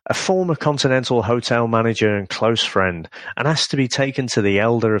Sophia, a former Continental hotel manager and close friend, and asks to be taken to the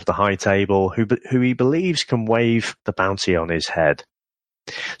elder of the high table, who he believes can wave the bounty on his head.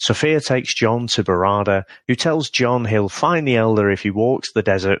 Sophia takes John to Barada, who tells John he'll find the elder if he walks the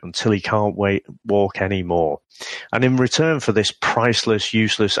desert until he can't walk anymore. And in return for this priceless,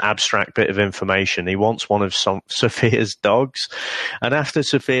 useless, abstract bit of information, he wants one of Sophia's dogs. And after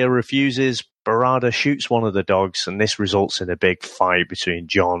Sophia refuses, Barada shoots one of the dogs, and this results in a big fight between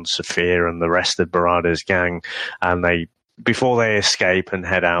John, Sophia, and the rest of Barada's gang. And before they escape and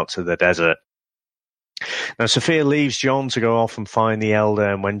head out to the desert. Now, Sophia leaves John to go off and find the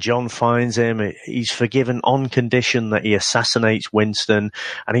elder, and when John finds him, he's forgiven on condition that he assassinates Winston,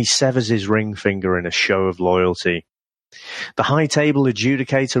 and he severs his ring finger in a show of loyalty. The High Table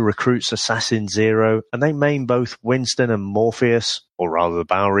Adjudicator recruits Assassin Zero, and they maim both Winston and Morpheus, or rather the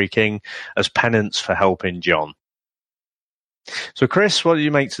Bowery King, as penance for helping John. So, Chris, what do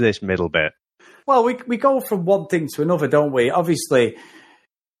you make to this middle bit? Well, we go from one thing to another, don't we? Obviously,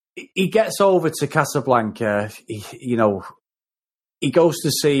 he gets over to Casablanca. He goes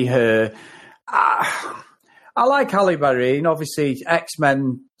to see her. I like Halle Berry, and obviously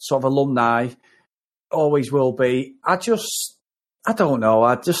X-Men sort of alumni, always will be. I don't know.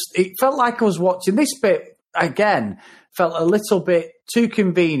 It felt like I was watching this bit again. Felt a little bit too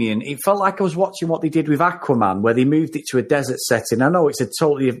convenient. It felt like I was watching what they did with Aquaman, where they moved it to a desert setting. I know it's a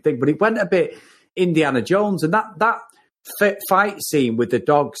totally different thing, but it went a bit Indiana Jones, and that fight scene with the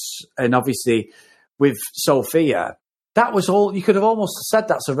dogs and obviously with Sophia, that was all. You could have almost said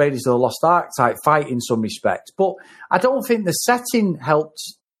that's a Raiders of the Lost Ark type fight in some respects, but I don't think the setting helped.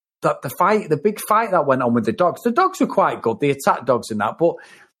 That the big fight that went on with the dogs were quite good. They attacked dogs and that, but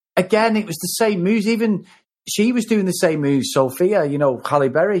again, it was the same moves. Even she was doing the same moves. Sophia, Halle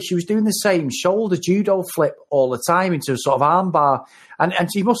Berry, she was doing the same shoulder judo flip all the time into a sort of armbar, and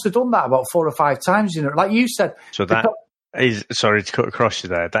she must have done that about 4 or 5 times. Like you said. So that is, sorry to cut across you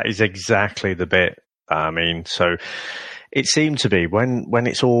there. That is exactly the bit. I mean, so it seemed to be when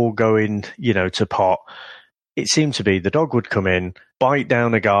it's all going, to pot. It seemed to be the dog would come in, bite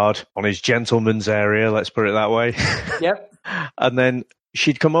down a guard on his gentleman's area, let's put it that way. Yep. And then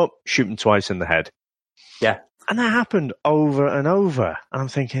she'd come up, shoot him twice in the head. Yeah. And that happened over and over. And I'm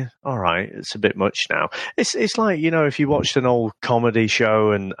thinking, all right, it's a bit much now. It's like, if you watched an old comedy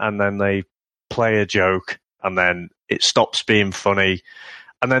show and then they play a joke and then it stops being funny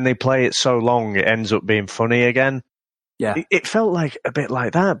and then they play it so long it ends up being funny again. Yeah, it felt like a bit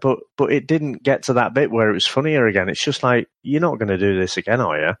like that, but it didn't get to that bit where it was funnier again. It's just like, you're not going to do this again,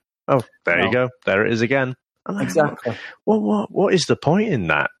 are you? Oh, there you go. There it is again. Exactly. Well, what is the point in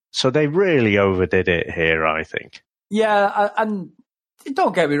that? So they really overdid it here, I think. Yeah, and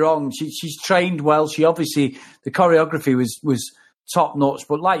don't get me wrong, she's trained well. She obviously, the choreography was top notch,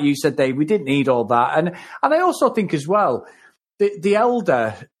 but like you said, Dave, we didn't need all that. And I also think as well, the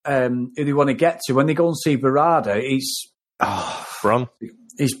elder who they want to get to when they go and see Barada, Bron?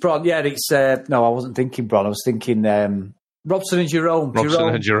 He's Bron, yeah. No, I wasn't thinking Bron. I was thinking Robson and Jerome.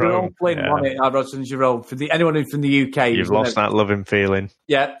 Jerome Flynn, yeah. Wasn't it? Robson and Jerome. For anyone who's from the UK. You've lost that loving feeling.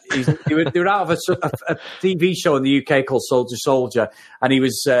 Yeah. They were out of a TV show in the UK called Soldier, and he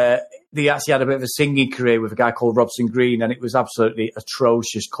was... they actually had a bit of a singing career with a guy called Robson Green, and it was absolutely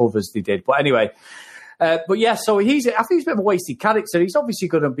atrocious covers they did. But anyway... but yeah, so I think he's a bit of a wasted character. He's obviously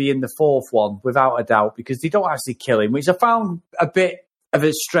going to be in the 4th one, without a doubt, because they don't actually kill him, which I found a bit of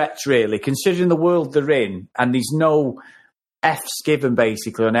a stretch, really, considering the world they're in, and there's no F's given,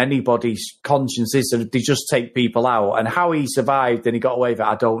 basically, on anybody's consciences. They just take people out. And how he survived and he got away with it,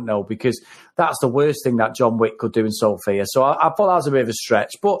 I don't know, because that's the worst thing that John Wick could do in Sophia. So I thought that was a bit of a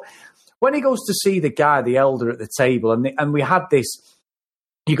stretch. But when he goes to see the guy, the elder at the table, and we had this...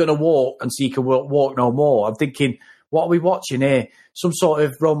 You're going to walk and so you can walk no more. I'm thinking, what are we watching here? Some sort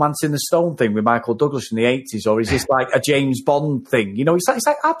of Romance in the Stone thing with Michael Douglas in the 80s, or is this like a James Bond thing? It's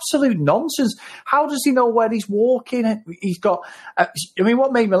like absolute nonsense. How does he know where he's walking? He's got...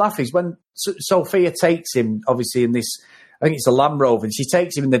 what made me laugh is when Sophia takes him, obviously in this, I think it's a Land Rover, and she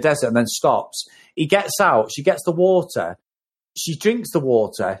takes him in the desert and then stops. He gets out, she gets the water, she drinks the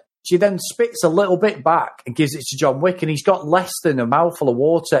water, she then spits a little bit back and gives it to John Wick, and he's got less than a mouthful of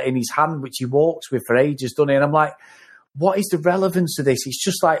water in his hand, which he walks with for ages, doesn't he? And I'm like, what is the relevance of this? It's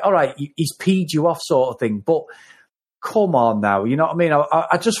just like, all right, he's peed you off sort of thing, but come on now, you know what I mean?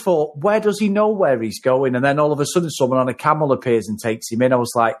 I just thought, where does he know where he's going? And then all of a sudden someone on a camel appears and takes him in. I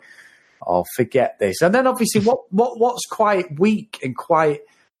was like, oh, forget this. And then obviously what's quite weak and quite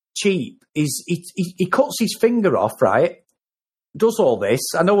cheap is he cuts his finger off, right? does all this.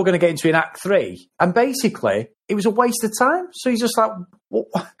 I know we're going to get into in Act 3. And basically, it was a waste of time. So he's just like,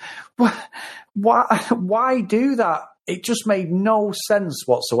 why do that? It just made no sense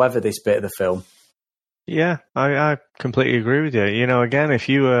whatsoever, this bit of the film. Yeah, I completely agree with you. You know, again, if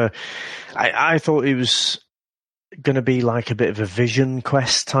you were... I thought it was going to be like a bit of a vision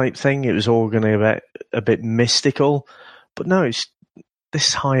quest type thing. It was all going to be a bit mystical. But no, it's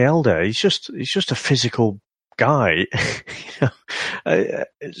this High Elder. He's just a physical guy,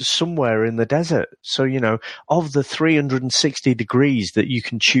 somewhere in the desert. So, of the 360 degrees that you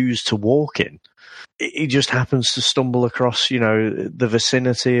can choose to walk in, he just happens to stumble across, the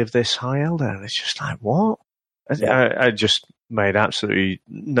vicinity of this High Elder. And it's just like, what? I just made absolutely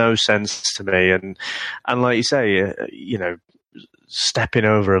no sense to me. And like you say, stepping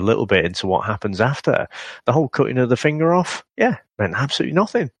over a little bit into what happens after the whole cutting of the finger off, meant absolutely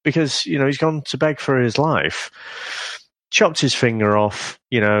nothing, because he's gone to beg for his life, chopped his finger off,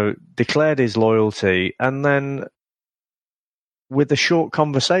 declared his loyalty, and then with a short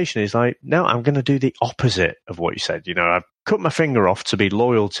conversation he's like, no, I'm going to do the opposite of what you said. I've cut my finger off to be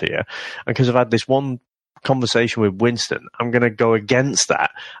loyal to you, and because I've had this one conversation with Winston, I'm going to go against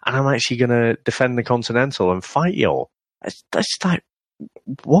that, and I'm actually going to defend the Continental and fight you all. That's like,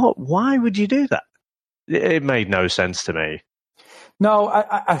 what? Why would you do that? It made no sense to me. No,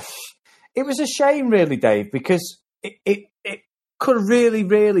 it was a shame, really, Dave, because it could have really,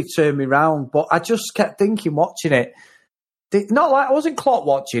 really turned me round. But I just kept thinking, watching it, not like I wasn't clock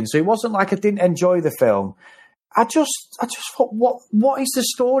watching, so it wasn't like I didn't enjoy the film. I just thought, what is the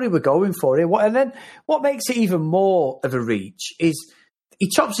story we're going for here? And then what makes it even more of a reach is he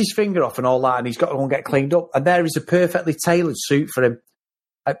chops his finger off and all that, and he's got to go and get cleaned up. And there is a perfectly tailored suit for him,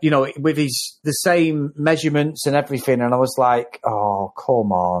 with the same measurements and everything. And I was like, oh,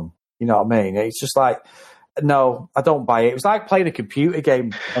 come on. You know what I mean? It's just like, no, I don't buy it. It was like playing a computer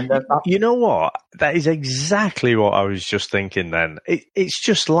game. And you know what? That is exactly what I was just thinking then. It's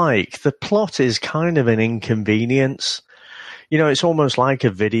just like the plot is kind of an inconvenience. It's almost like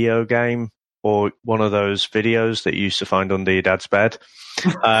a video game, or one of those videos that you used to find under your dad's bed,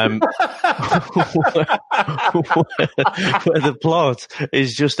 where the plot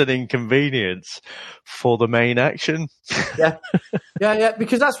is just an inconvenience for the main action. Yeah,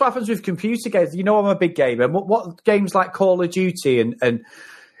 because that's what happens with computer games. I'm a big gamer. What games like Call of Duty and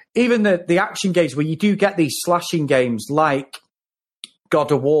even the action games where you do get these slashing games like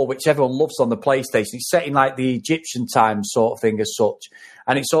God of War, which everyone loves on the PlayStation. It's set in like the Egyptian times sort of thing as such.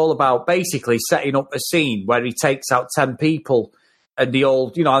 And it's all about basically setting up a scene where he takes out 10 people and the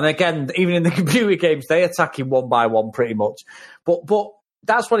old, and again, even in the computer games, they attack him one by one pretty much. But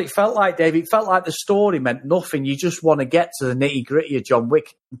that's what it felt like, Dave. It felt like the story meant nothing. You just want to get to the nitty gritty of John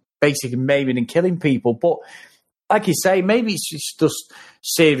Wick, basically maiming and killing people. But like you say, maybe it's just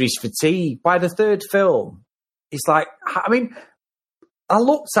series fatigue. By the third film, it's like, I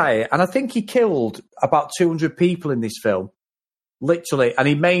looked at it, and I think he killed about 200 people in this film, literally, and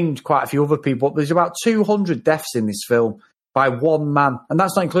he maimed quite a few other people. But there's about 200 deaths in this film by one man, and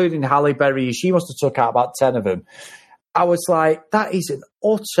that's not including Halle Berry. She must have took out about 10 of them. I was like, that is an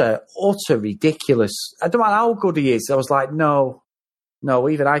utter ridiculous. I don't matter how good he is. I was like, no,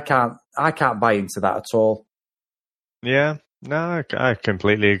 even I can't buy into that at all. Yeah, no, I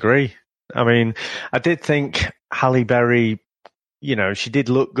completely agree. I did think Halle Berry, she did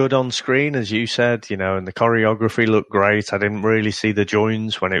look good on screen, as you said, and the choreography looked great. I didn't really see the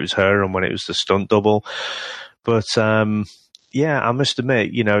joins when it was her and when it was the stunt double. But, I must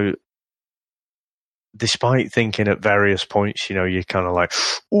admit, despite thinking at various points, you're kind of like,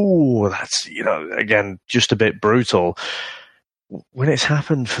 ooh, that's, again, just a bit brutal. When it's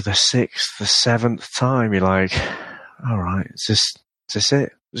happened for the 6th, the 7th time, you're like, all right, is this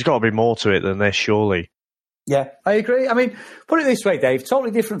it? There's got to be more to it than this, surely. Yeah, I agree. Put it this way, Dave,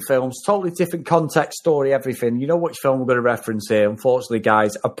 totally different films, totally different context, story, everything. You know which film we're going to reference here, unfortunately,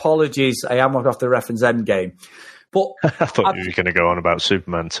 guys. Apologies, I am going to have to reference Endgame. But I thought you were going to go on about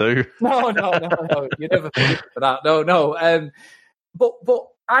Superman 2. No. You never forget for that. No. But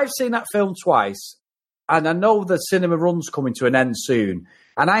I've seen that film twice, and I know the cinema run's coming to an end soon,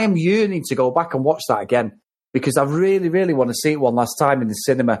 and I am yearning to go back and watch that again, because I really, really want to see it one last time in the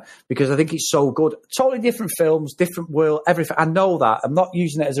cinema, because I think it's so good. Totally different films, different world, everything. I know that. I'm not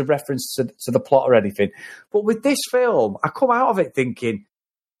using it as a reference to the plot or anything. But with this film, I come out of it thinking,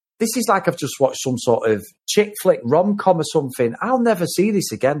 this is like I've just watched some sort of chick flick rom-com or something. I'll never see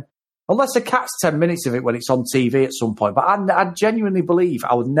this again. Unless I catch 10 minutes of it when it's on TV at some point. But I genuinely believe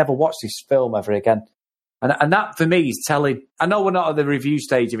I would never watch this film ever again. And that, for me, is telling. I know we're not at the review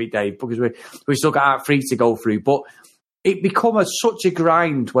stage of it, Dave, because we still got Act 3 to go through. But it became such a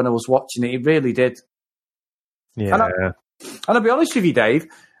grind when I was watching it. It really did. Yeah. And I'll be honest with you, Dave.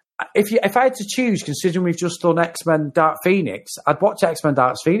 If I had to choose, considering we've just done X-Men Dark Phoenix, I'd watch X-Men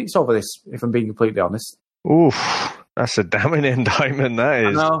Dark Phoenix over this, if I'm being completely honest. Oof, that's a damning indictment, that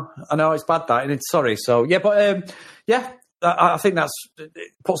is. I know, it's bad, that, and it's sorry. So, yeah, but, I think it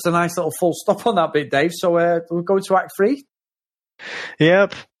puts a nice little full stop on that bit, Dave. So we'll go to Act 3.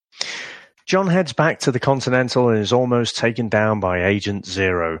 Yep. John heads back to the Continental and is almost taken down by Agent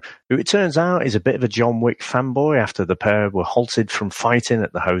Zero, who it turns out is a bit of a John Wick fanboy after the pair were halted from fighting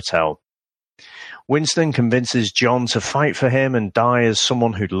at the hotel. Winston convinces John to fight for him and die as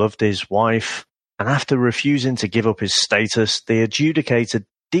someone who'd loved his wife, and after refusing to give up his status, the adjudicator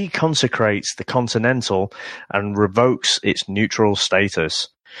deconsecrates the Continental and revokes its neutral status.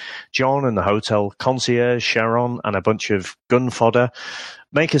 John and the hotel concierge, Sharon, and a bunch of gun fodder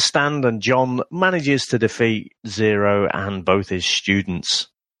make a stand, and John manages to defeat Zero and both his students.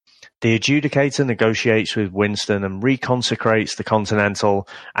 The adjudicator negotiates with Winston and reconsecrates the Continental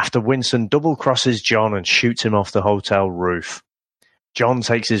after Winston double-crosses John and shoots him off the hotel roof. John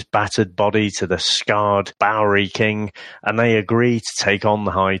takes his battered body to the scarred Bowery King, and they agree to take on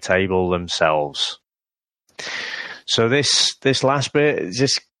the high table themselves. So this last bit, is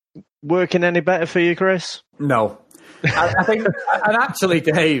this working any better for you, Chris? No. I think, and actually,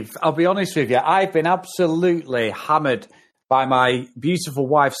 Dave, I'll be honest with you, I've been absolutely hammered by my beautiful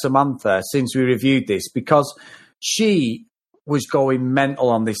wife, Samantha, since we reviewed this, because she was going mental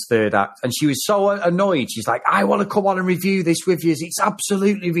on this third act, and she was so annoyed. She's like, I want to come on and review this with you. It's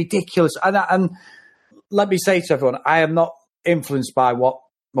absolutely ridiculous. And let me say to everyone, I am not influenced by what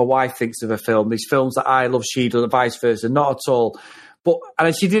my wife thinks of a film. These films that I love, she does, and vice versa, not at all. But,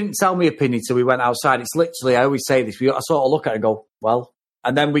 and she didn't tell me opinion till we went outside. It's literally, I always say this, I sort of look at it and go, well,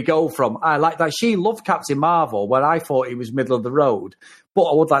 and then we go from, I like that. She loved Captain Marvel, where I thought it was middle of the road, but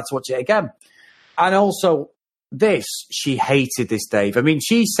I would like to watch it again. And also, this, she hated this, Dave. I mean,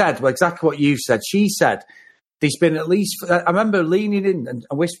 she said, well, exactly what you said. She said, there's been at least, I remember leaning in and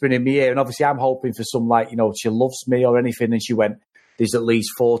whispering in my ear, and obviously I'm hoping for some, like, she loves me or anything, and she went, there's at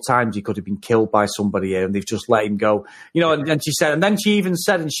least 4 times he could have been killed by somebody here, and they've just let him go. And she said, and then she even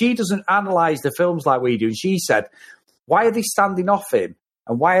said, and she doesn't analyse the films like we do, and she said, why are they standing off him?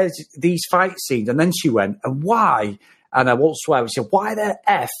 And why are these fight scenes? And then she went, and why? And I won't swear, she said, why the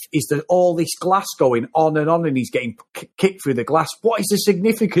F is there all this glass going on, and he's getting kicked through the glass? What is the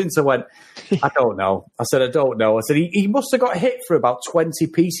significance? I went, I don't know. I said, I don't know. I said, he must have got hit for about 20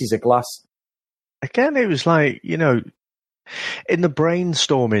 pieces of glass. Again, it was like, in the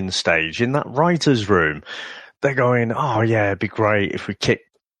brainstorming stage, in that writer's room, they're going, oh, yeah, it'd be great if we kick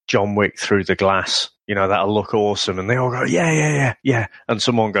John Wick through the glass. That'll look awesome. And they all go, yeah. And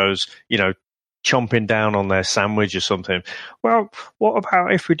someone goes, chomping down on their sandwich or something. Well, what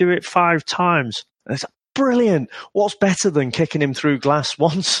about if we do it 5 times? And it's brilliant. What's better than kicking him through glass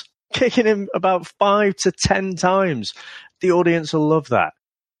once? Kicking him about 5 to 10 times. The audience will love that.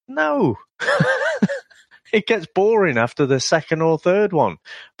 No. It gets boring after the second or third one.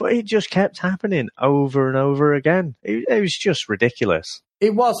 But it just kept happening over and over again. It was just ridiculous.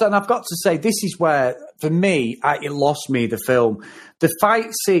 It was, and I've got to say, this is where, for me, it lost me, the film. The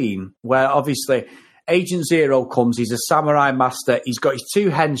fight scene where, obviously, Agent Zero comes, he's a samurai master, he's got his 2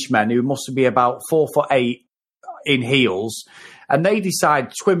 henchmen who must be about 4'8" in heels, and they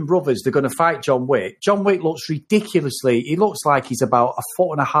decide, twin brothers, they're going to fight John Wick. John Wick looks he looks like he's about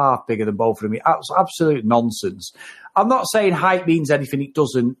 1.5 foot bigger than both of them. It's absolute nonsense. I'm not saying height means anything, it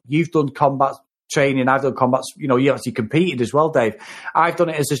doesn't. You've done combat training, I've done combat, you actually competed as well, Dave. I've done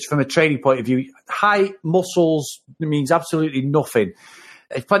it from a training point of view. Height, muscles means absolutely nothing.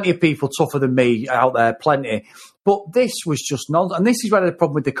 There's plenty of people tougher than me out there, plenty. But this was just nonsense. And this is where the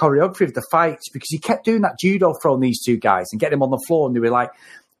problem with the choreography of the fights, because he kept doing that judo throw on these 2 guys and getting them on the floor, and they were like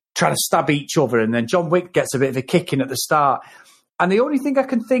trying to stab each other. And then John Wick gets a bit of a kick in at the start. And the only thing I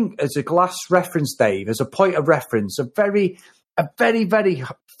can think as a glass reference, Dave, as a point of reference, a very, very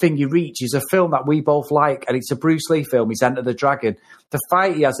thing you reach is a film that we both like, and it's a Bruce Lee film. It's Enter the Dragon. The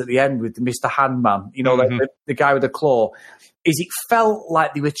fight he has at the end with Mr. Handman, like the guy with the claw, is it felt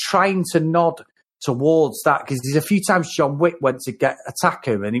like they were trying to nod towards that, because there's a few times John Wick went to attack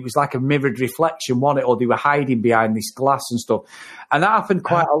him, and it was like a mirrored reflection, wasn't it? Or they were hiding behind this glass and stuff, and that happened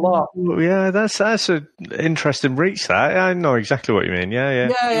quite a lot. Yeah, that's an interesting reach. That I know exactly what you mean. Yeah.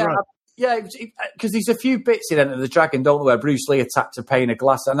 Right. Yeah, because there's a few bits in Enter the Dragon, don't there, where Bruce Lee attacked a pane of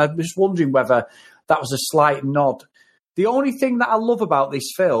glass, and I'm just wondering whether that was a slight nod. The only thing that I love about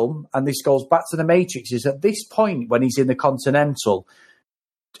this film, and this goes back to The Matrix, is at this point when he's in the Continental,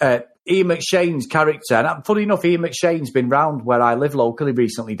 Ian McShane's character, and funny enough, Ian McShane's been round where I live locally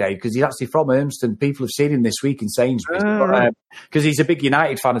recently, Dave, because he's actually from Urmston. People have seen him this week in Sainsbury's because he's a big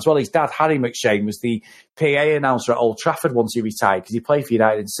United fan as well. His dad, Harry McShane, was the PA announcer at Old Trafford once he retired because he played for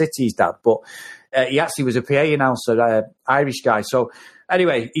United City, his dad, but he actually was a PA announcer, Irish guy. So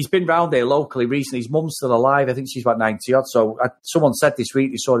anyway, he's been round there locally recently. His mum's still alive. I think she's about 90 odd. So someone said this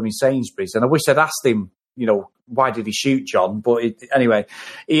week they saw him in Sainsbury's, and I wish I'd asked him, why did he shoot John? But anyway,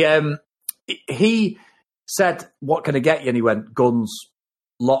 he said, "What can I get you?" And he went, "Guns,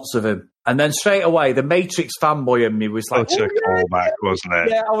 lots of them." And then straight away, the Matrix fanboy in me was like, "It's a callback, wasn't it?"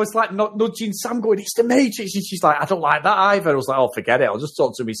 Yeah, I was like nudging Sam, going, "It's the Matrix," and she's like, "I don't like that either." I was like, "Oh, forget it. I'll just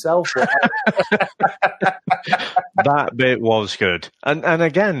talk to myself." That bit was good, and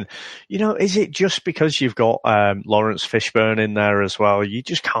again, is it just because you've got Lawrence Fishburne in there as well? You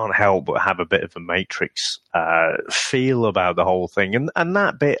just can't help but have a bit of a Matrix feel about the whole thing, and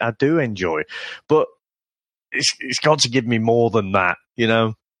that bit I do enjoy, but it's got to give me more than that,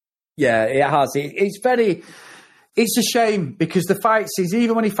 Yeah, it has. It's a shame because the fight scenes,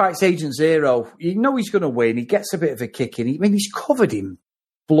 even when he fights Agent Zero, he's going to win. He gets a bit of a kick in. He's covered in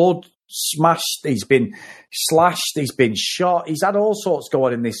blood, smashed. He's been slashed. He's been shot. He's had all sorts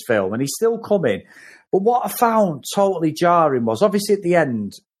going on in this film, and he's still coming. But what I found totally jarring was, obviously at the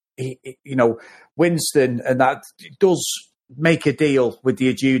end, Winston and that does make a deal with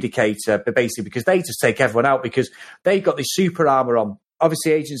the adjudicator, but basically because they just take everyone out because they've got this super armor on.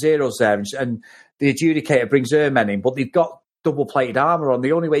 Obviously, Agent Zero's there, and the adjudicator brings her men in, but they've got double-plated armor on.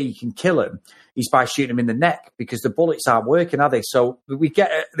 The only way you can kill him is by shooting him in the neck because the bullets aren't working, are they? So we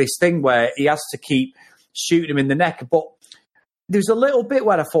get this thing where he has to keep shooting him in the neck. But there's a little bit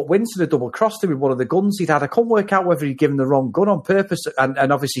where I thought Winston had double-crossed him with one of the guns he'd had. I couldn't work out whether he'd given the wrong gun on purpose.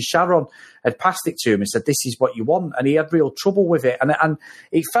 And obviously Sharon had passed it to him and said, "This is what you want." And he had real trouble with it. And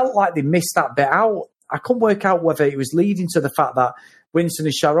it felt like they missed that bit out. I couldn't work out whether it was leading to the fact that Winston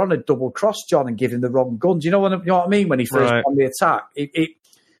and Sharon had double-crossed John and given him the wrong gun. Do you know what I mean? When he first won the attack, it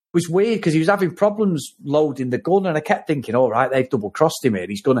was weird because he was having problems loading the gun, and I kept thinking, "All right, they've double-crossed him here.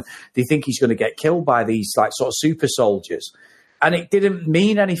 They think he's going to get killed by these like sort of super soldiers," and it didn't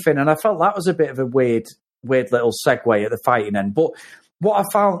mean anything. And I felt that was a bit of a weird little segue at the fighting end. But what I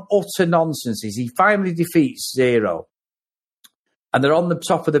found utter nonsense is he finally defeats Zero, and they're on the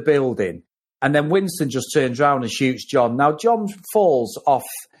top of the building. And then Winston just turns around and shoots John. Now, John falls off.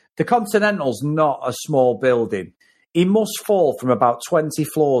 The Continental's not a small building. He must fall from about 20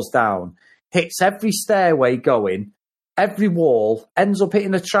 floors down, hits every stairway going, every wall, ends up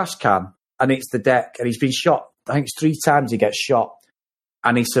hitting a trash can, and hits the deck. And he's been shot. I think it's 3 times he gets shot,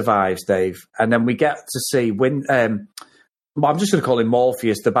 and he survives, Dave. And then we get to see I'm just going to call him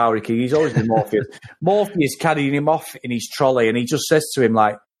Morpheus, the Bowery King. He's always been Morpheus. Morpheus carrying him off in his trolley, and he just says to him,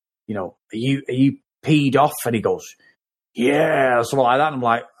 like, "Are you peed off?" And he goes, "Yeah," or something like that. And I'm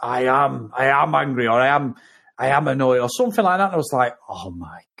like, I am angry, or I am annoyed, or something like that. And I was like, oh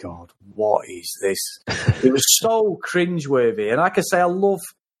my God, what is this? It was so cringeworthy. And like I say, I love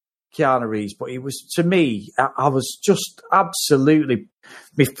Keanu Reeves, but it was, to me, I was just absolutely,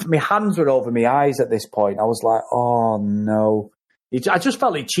 my hands were over my eyes at this point. I was like, oh no. I just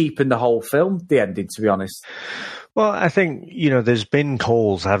felt it cheapened the whole film, the ending, to be honest. Well, I think, there's been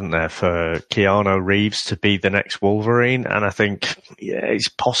calls, haven't there, for Keanu Reeves to be the next Wolverine. And I think, he's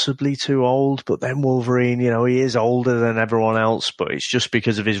possibly too old. But then Wolverine, he is older than everyone else. But it's just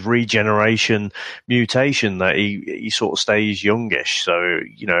because of his regeneration mutation that he sort of stays youngish. So,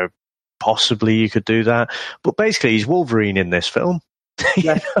 possibly you could do that. But basically, he's Wolverine in this film.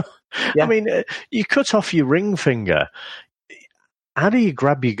 Yeah. Yeah. I mean, you cut off your ring finger. How do you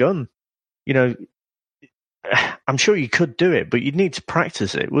grab your gun? I'm sure you could do it, but you'd need to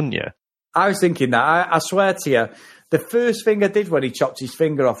practice it, wouldn't you? I was thinking that. I swear to you, the first thing I did when he chopped his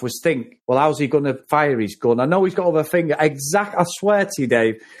finger off was think, well, how's he going to fire his gun? I know he's got other finger. I swear to you,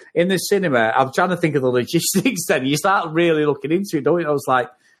 Dave, in the cinema, I'm trying to think of the logistics then. You start really looking into it, don't you? I was like,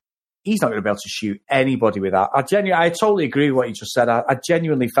 he's not going to be able to shoot anybody with that. I totally agree with what you just said. I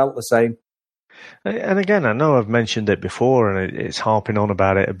genuinely felt the same. And again, I know I've mentioned it before and it's harping on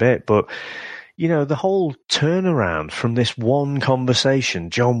about it a bit, but the whole turnaround from this one conversation,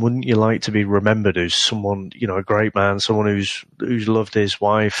 John, wouldn't you like to be remembered as someone, a great man, someone who's loved his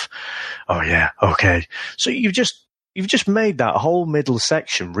wife? Oh yeah, okay. So you've just made that whole middle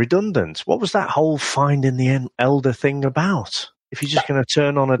section redundant. What was that whole finding the elder thing about? If you're just going to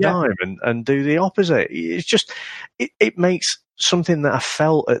turn on a dime and do the opposite, it's just, it makes something that I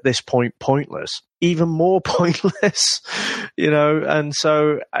felt at this point pointless, even more pointless, and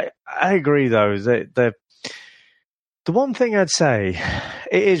so I agree though that The one thing I'd say,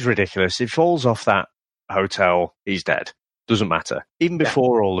 it is ridiculous. He falls off that hotel, he's dead. Doesn't matter. Even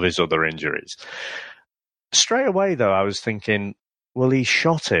before all of his other injuries. Straight away, though, I was thinking, well, he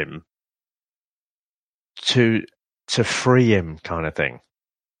shot him to free him, kind of thing.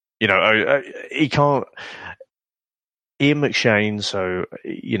 You know, he can't. Ian McShane, so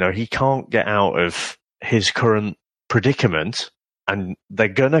you know he can't get out of his current predicament, and they're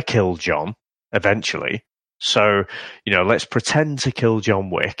gonna kill John eventually. So you know, let's pretend to kill John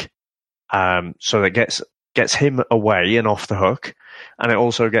Wick, so that gets him away and off the hook, and it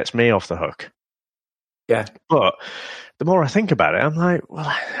also gets me off the hook. Yeah, but the more I think about it, I'm like,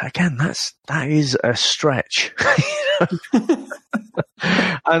 well, again, that is a stretch.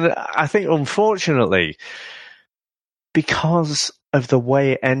 And I think, unfortunately, because of the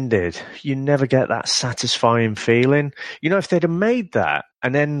way it ended, you never get that satisfying feeling. You know, if they'd have made that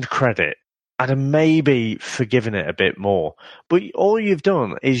an end credit, I'd have maybe forgiven it a bit more. But all you've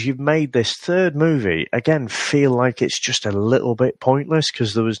done is you've made this third movie, again, feel like it's just a little bit pointless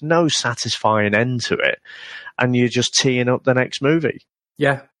because there was no satisfying end to it. And you're just teeing up the next movie.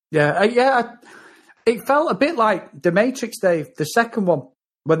 Yeah. It felt a bit like The Matrix, Dave, the second one,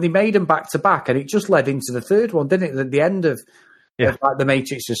 when they made them back to back, and it just led into the third one, didn't it? At the end of like The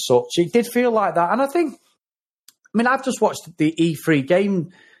Matrix as such, it did feel like that. And I think, I mean, I've just watched the E3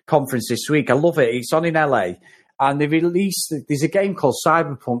 game conference this week. I love it. It's on in LA, and they released. There's a game called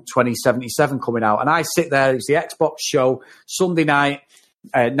Cyberpunk 2077 coming out, and I sit there. It's the Xbox show Sunday night,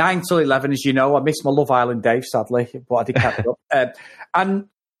 9 till 11. As you know, I missed my Love Island, Dave, sadly, but I did catch it up. And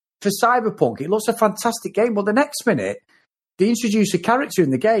for Cyberpunk, it looks a fantastic game. But the next minute, they introduce a character in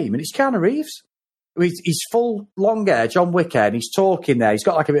the game, and it's Keanu Reeves. He's full long hair, John Wick hair, and he's talking there. He's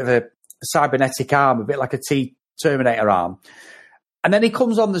got like a bit of a cybernetic arm, a bit like a T-Terminator arm. And then he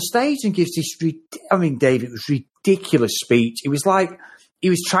comes on the stage and gives this, I mean, Dave, it was ridiculous speech. It was like he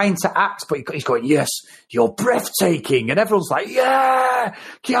was trying to act, but he's going, yes, you're breathtaking. And everyone's like, yeah,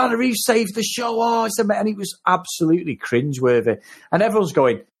 Keanu Reeves saved the show. Oh, and it was absolutely cringeworthy. And everyone's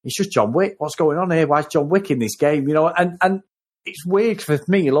going, it's just John Wick. What's going on here? Why is John Wick in this game? You know, and it's weird for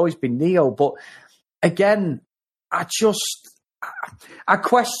me. He'll always be Neo. But again, I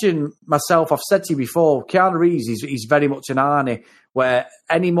question myself. I've said to you before, Keanu Reeves is very much an Arnie, where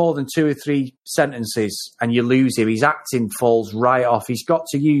any more than 2 or 3 sentences and you lose him, his acting falls right off. He's got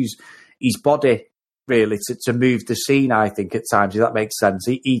to use his body, really, to move the scene, I think, at times, if that makes sense.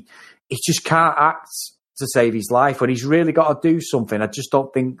 He just can't act to save his life. When he's really got to do something, I just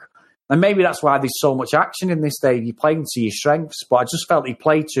don't think... And maybe that's why there's so much action in this, Dave. You're playing to your strengths, but I just felt he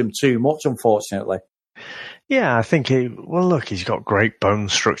played to him too much, unfortunately. Yeah, I think look, he's got great bone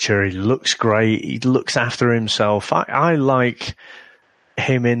structure. He looks great. He looks after himself. I like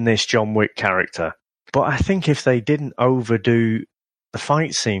him in this John Wick character. But I think if they didn't overdo the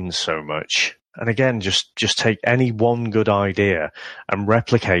fight scenes so much, and again, just take any one good idea and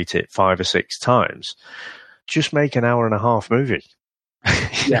replicate it 5 or 6 times, just make an hour-and-a-half movie.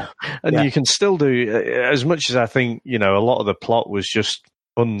 Yeah. And you can still do, as much as I think, you know, a lot of the plot was just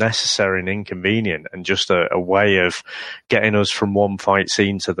unnecessary and inconvenient and just a way of getting us from one fight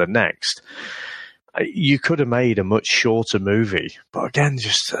scene to the next. You could have made a much shorter movie, but again,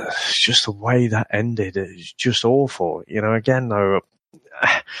 just the way that ended is just awful. You know, again, though,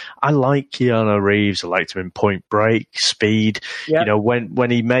 I like Keanu Reeves. I liked him in Point Break, Speed. Yeah. You know,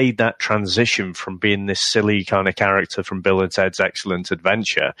 when he made that transition from being this silly kind of character from Bill and Ted's Excellent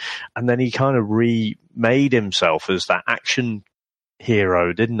Adventure, and then he kind of remade himself as that action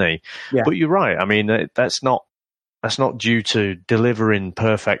hero, didn't he? Yeah. But you're right. I mean, that's not due to delivering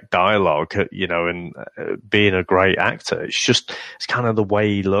perfect dialogue, you know, and being a great actor. It's kind of the way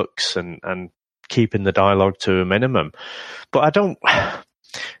he looks and keeping the dialogue to a minimum. But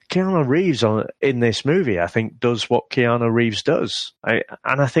Keanu Reeves in this movie, I think, does what Keanu Reeves does. I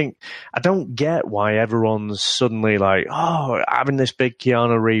don't get why everyone's suddenly like, oh, having this big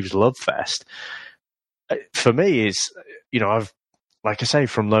Keanu Reeves love fest. For me, it's, you know, like I say,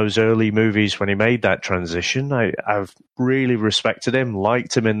 from those early movies when he made that transition, I've really respected him,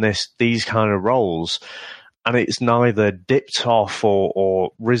 liked him in these kind of roles, and it's neither dipped off or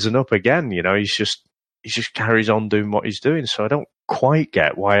risen up again. You know, he just carries on doing what he's doing. So I don't quite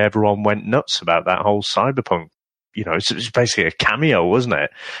get why everyone went nuts about that whole Cyberpunk. You know, it's basically a cameo, wasn't it?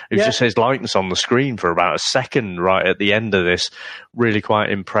 It was just his likeness on the screen for about a second right at the end of this really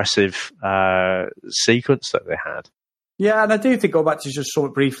quite impressive sequence that they had. Yeah, and I do think, go back to just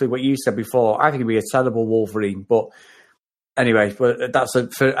somewhat briefly what you said before, I think it'd be a terrible Wolverine. But anyway, that's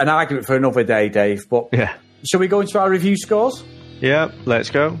for an argument for another day, Dave. But yeah, shall we go into our review scores? Yeah,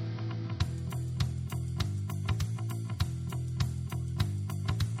 let's go.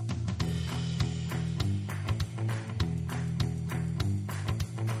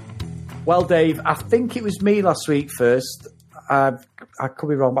 Well, Dave, I think it was me last week first. I could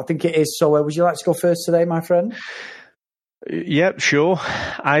be wrong, but I think it is. So would you like to go first today, my friend? Yep, sure.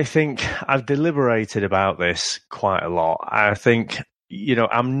 I think I've deliberated about this quite a lot. I think,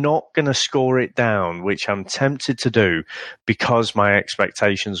 I'm not going to score it down, which I'm tempted to do because my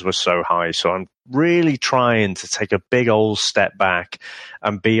expectations were so high. So I'm really trying to take a big old step back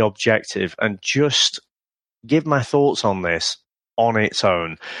and be objective and just give my thoughts on this on its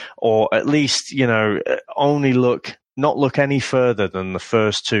own, or at least, only not look any further than the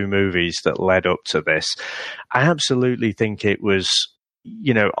first two movies that led up to this. I absolutely think it was,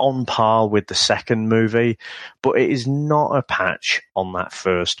 on par with the second movie, but it is not a patch on that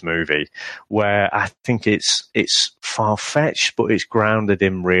first movie, where I think it's far-fetched, but it's grounded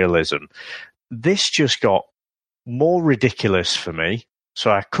in realism. This just got more ridiculous for me, so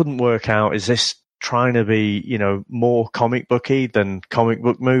I couldn't work out, is this trying to be, more comic booky than comic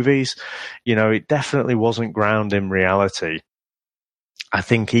book movies? It definitely wasn't grounded in reality. I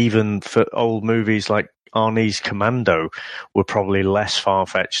think even for old movies like Arnie's Commando were probably less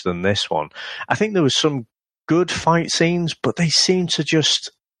far-fetched than this one. I think there was some good fight scenes, but they seem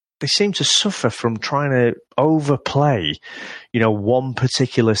to suffer from trying to overplay, one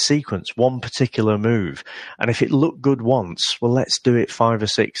particular sequence, one particular move. And if it looked good once, well, let's do it 5 or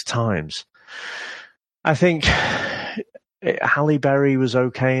 6 times. I think Halle Berry was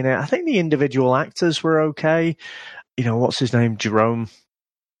okay in it. I think the individual actors were okay. What's his name? Jerome?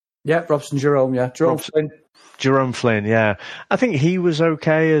 Yeah, Robson Jerome, yeah. Flynn. Jerome Flynn, yeah. I think he was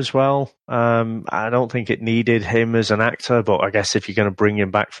okay as well. I don't think it needed him as an actor, but I guess if you're going to bring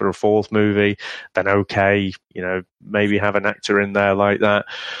him back for a fourth movie, then okay, maybe have an actor in there like that.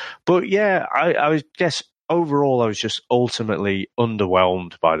 But yeah, I guess overall, I was just ultimately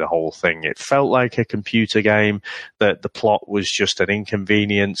underwhelmed by the whole thing. It felt like a computer game, that the plot was just an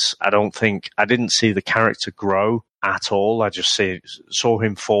inconvenience. I didn't see the character grow at all. I just saw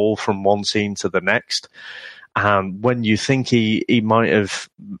him fall from one scene to the next. And when you think he might have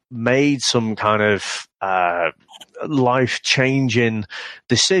made some kind of life-changing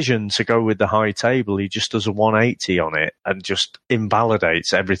decision to go with the high table, he just does a 180 on it and just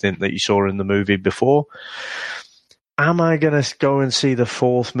invalidates everything that you saw in the movie before. Am I going to go and see the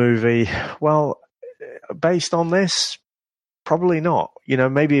fourth movie? Well, based on this, probably not.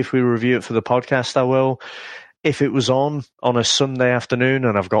 Maybe if we review it for the podcast, I will. If it was on a Sunday afternoon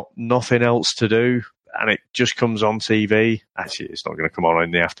and I've got nothing else to do, and it just comes on TV. Actually, it's not going to come on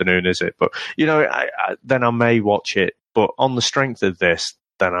in the afternoon, is it? But, then I may watch it. But on the strength of this,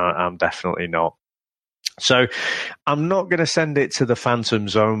 then I'm definitely not. So I'm not going to send it to the Phantom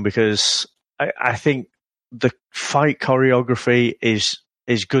Zone because I think the fight choreography is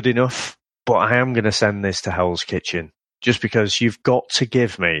good enough. But I am going to send this to Hell's Kitchen just because you've got to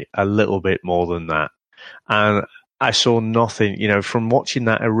give me a little bit more than that. And I saw nothing, from watching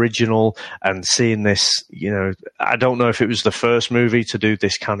that original and seeing this, I don't know if it was the first movie to do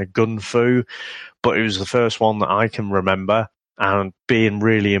this kind of gun fu, but it was the first one that I can remember and being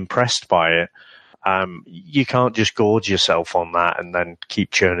really impressed by it. You can't just gorge yourself on that and then keep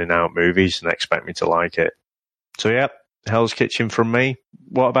churning out movies and expect me to like it. So, yeah, Hell's Kitchen from me.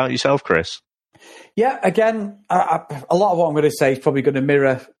 What about yourself, Chris? Yeah, again, a lot of what I'm going to say is probably going to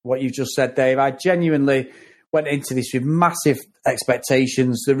mirror what you just said, Dave. I genuinely went into this with massive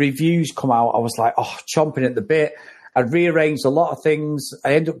expectations. The reviews come out, I was like, chomping at the bit. I rearranged a lot of things.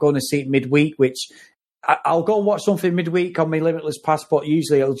 I ended up going to see it midweek, which I'll go and watch something midweek on my Limitless Pass, but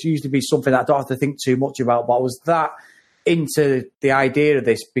it'll usually be something that I don't have to think too much about. But I was that into the idea of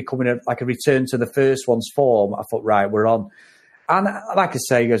this becoming a return to the first one's form. I thought, right, we're on. And like I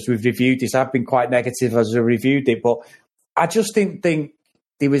say, as we've reviewed this, I've been quite negative as I reviewed it, but I just didn't think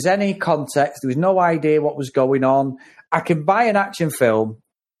there was any context. There was no idea what was going on. I can buy an action film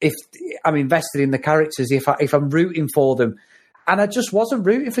if I'm invested in the characters, if I'm rooting for them. And I just wasn't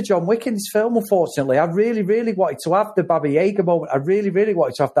rooting for John Wick in this film, unfortunately. I really, really wanted to have the Baba Yaga moment. I really, really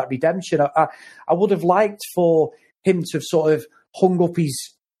wanted to have that redemption. I would have liked for him to have sort of hung up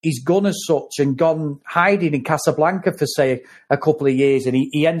his gun as such and gone hiding in Casablanca for, say, a couple of years, and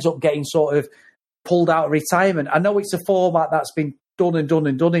he ends up getting sort of pulled out of retirement. I know it's a format that's been done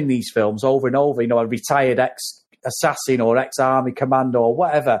in these films over and over, a retired ex-assassin or ex-army commando or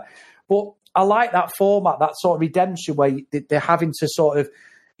whatever. But I like that format, that sort of redemption where they're having to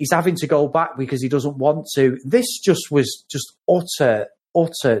he's having to go back because he doesn't want to. This was just utter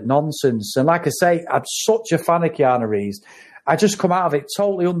nonsense. And like I say, I'm such a fan of Keanu Reeves. I just come out of it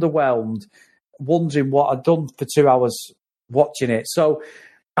totally underwhelmed, wondering what I'd done for 2 hours watching it. So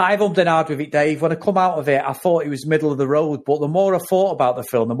I've ummed and ahed with it, Dave. When I come out of it, I thought it was middle of the road. But the more I thought about the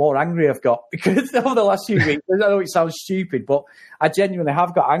film, the more angry I've got. Because over the last few weeks, I know it sounds stupid, but I genuinely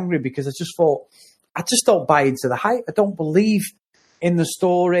have got angry because I just thought, I just don't buy into the hype. I don't believe in the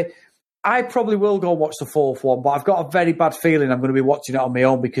story. I probably will go and watch the fourth one, but I've got a very bad feeling I'm going to be watching it on my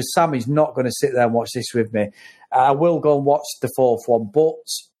own because Sam is not going to sit there and watch this with me. I will go and watch the fourth one, but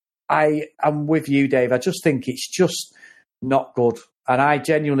I am with you, Dave. I just think it's just not good. And I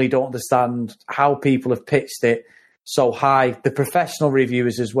genuinely don't understand how people have pitched it so high. The professional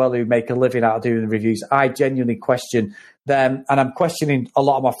reviewers as well who make a living out of doing the reviews, I genuinely question them. And I'm questioning a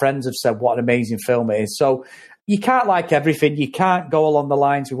lot of my friends have said what an amazing film it is. So you can't like everything. You can't go along the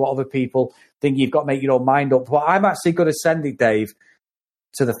lines with what other people think. You've got to make your own mind up. But I'm actually going to send it, Dave,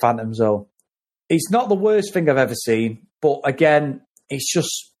 to the Phantom Zone. It's not the worst thing I've ever seen. But again, it's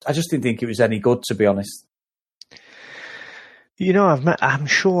just, I just didn't think it was any good, to be honest. You know, I'm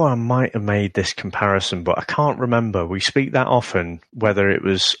sure I might have made this comparison, but I can't remember. We speak that often, whether it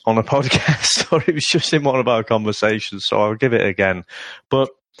was on a podcast or it was just in one of our conversations, so I'll give it again. But,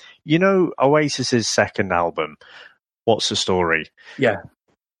 you know, Oasis's second album, What's the Story? Yeah.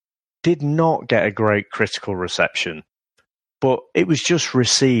 Did not get a great critical reception, but it was just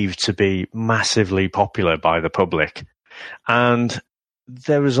received to be massively popular by the public. And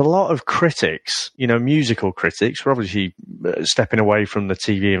there was a lot of critics, you know, musical critics. We're obviously stepping away from the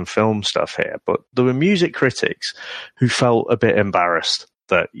TV and film stuff here, but there were music critics who felt a bit embarrassed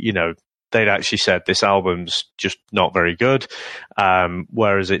that, you know, they'd actually said this album's just not very good,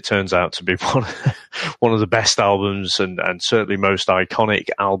 whereas it turns out to be one of the best albums and certainly most iconic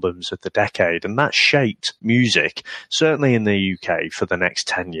albums of the decade. And that shaped music, certainly in the UK, for the next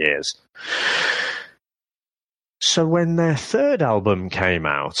 10 years. So when their third album came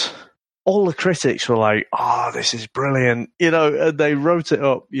out, all the critics were like, oh, this is brilliant. You know, and they wrote it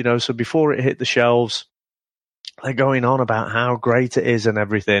up, you know, so before it hit the shelves, they're going on about how great it is and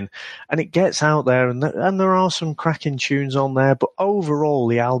everything. And it gets out there and there are some cracking tunes on there, but overall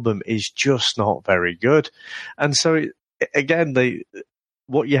the album is just not very good. And so,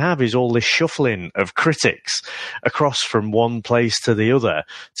 what you have is all this shuffling of critics across from one place to the other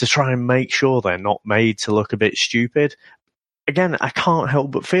to try and make sure they're not made to look a bit stupid. Again, I can't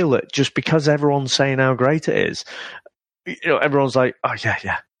help but feel that just because everyone's saying how great it is, you know, everyone's like, oh, yeah,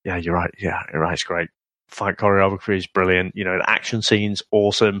 you're right. Yeah, you're right. It's great. Fight choreography is brilliant. You know, the action scene's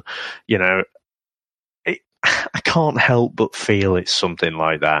awesome. You know, I can't help but feel it's something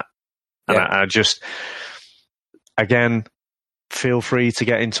like that. And yeah. I just, again, feel free to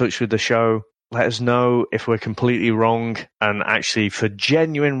get in touch with the show. Let us know if we're completely wrong, and actually for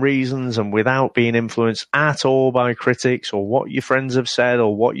genuine reasons and without being influenced at all by critics or what your friends have said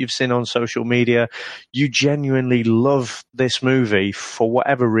or what you've seen on social media. You genuinely love this movie for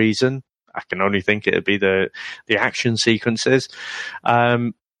whatever reason. I can only think it'd be the action sequences.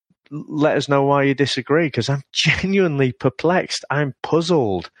 Let us know why you disagree, because I'm genuinely perplexed. I'm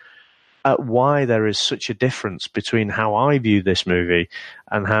puzzled at why there is such a difference between how I view this movie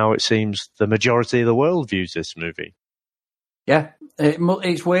and how it seems the majority of the world views this movie. Yeah,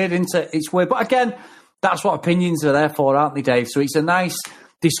 it's weird, isn't it? It's weird. But again, that's what opinions are there for, aren't they, Dave? So it's a nice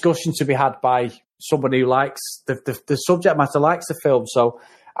discussion to be had by somebody who likes the subject matter, likes the film. So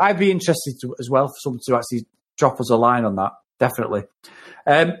I'd be interested as well for someone to actually drop us a line on that, definitely.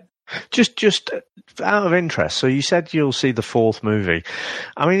 Just out of interest, so you said you'll see the fourth movie.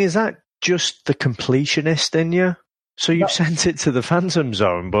 I mean, is that just the completionist in you? So you've sent it to the Phantom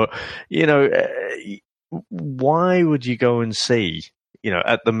Zone, but, you know, why would you go and see, you know,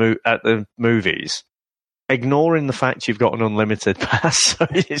 at the movies, ignoring the fact you've got an unlimited pass, so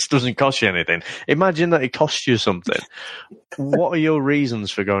it doesn't cost you anything? Imagine that it costs you something. What are your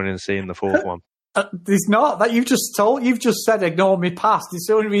reasons for going and seeing the fourth one? There's not. That you've just said ignore me past. It's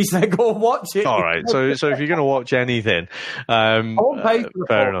the only reason I go and watch it. All right. So if you're going to watch anything, I won't pay for the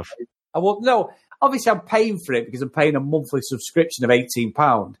fair enough. I won't. No, obviously I'm paying for it because I'm paying a monthly subscription of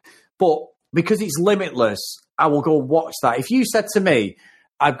 £18. But because it's limitless, I will go and watch that. If you said to me,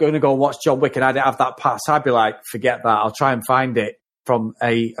 I'm going to go and watch John Wick and I didn't have that pass, I'd be like, forget that. I'll try and find it from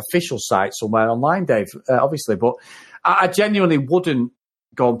a official site somewhere online, Dave, obviously. But I genuinely wouldn't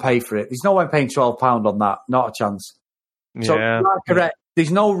go and pay for it. There's no way I'm paying £12 on that. Not a chance. So you are correct. There's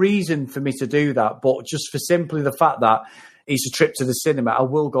no reason for me to do that, but just for simply the fact that it's a trip to the cinema, I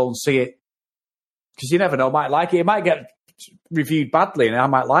will go and see it. Because you never know, I might like it. It might get reviewed badly and I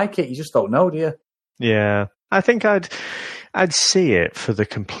might like it. You just don't know, do you? Yeah. I think I'd see it for the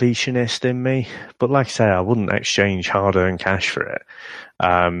completionist in me. But like I say, I wouldn't exchange hard-earned cash for it.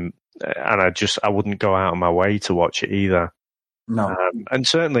 And I wouldn't go out of my way to watch it either. No. And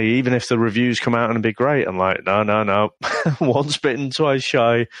certainly, even if the reviews come out and be great, I'm like, no. Once bitten, twice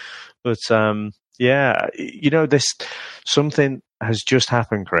shy. But something has just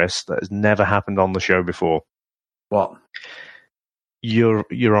happened, Chris, that has never happened on the show before. What?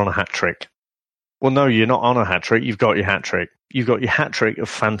 You're on a hat trick. Well, no, you're not on a hat trick. You've got your hat trick. You've got your hat trick of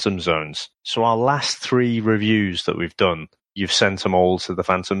Phantom Zones. So our last 3 reviews that we've done, you've sent them all to the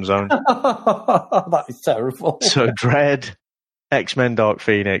Phantom Zone. That is terrible. So Dread, X-Men Dark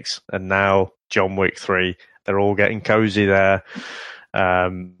Phoenix, and now John Wick 3. They're all getting cozy there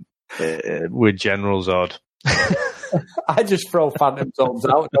with General Zod. I just throw Phantom Zones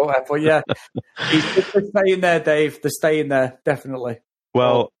out, don't I? But yeah, they're staying there, Dave. They're staying there, definitely.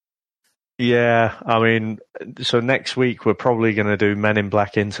 Well, yeah, I mean, so next week we're probably going to do Men in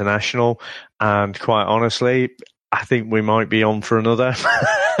Black International, and quite honestly, I think we might be on for another.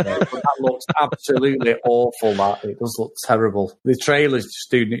 That looks absolutely awful, that. It does look terrible. The trailers just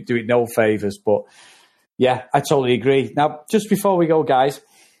do it no favours, but yeah, I totally agree. Now, just before we go, guys,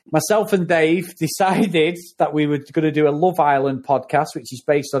 myself and Dave decided that we were going to do a Love Island podcast, which is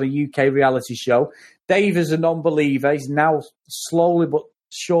based on a UK reality show. Dave is a non-believer. He's now slowly but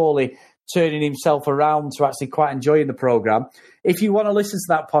surely turning himself around to actually quite enjoying the programme. If you want to listen to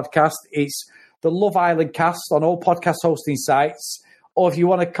that podcast, it's the Love Island Cast on all podcast hosting sites. Or if you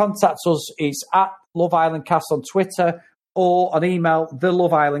want to contact us, it's at Love Island Cast on Twitter or on email,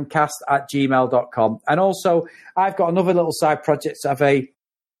 theloveislandcast@gmail.com. And also, I've got another little side project of a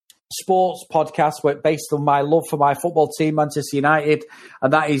sports podcast based on my love for my football team, Manchester United,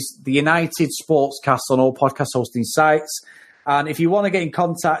 and that is the United Sportscast on all podcast hosting sites. And if you want to get in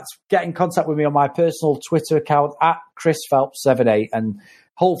contact with me on my personal Twitter account at ChrisPhelps78, and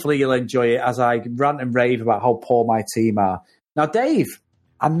hopefully you'll enjoy it as I rant and rave about how poor my team are. Now, Dave,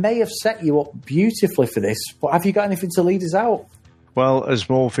 I may have set you up beautifully for this, but have you got anything to lead us out? Well, as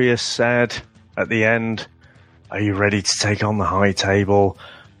Morpheus said at the end, are you ready to take on the high table?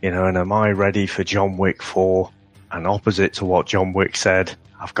 You know, and am I ready for John Wick 4? And opposite to what John Wick said,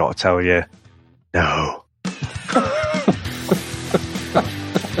 I've got to tell you, no.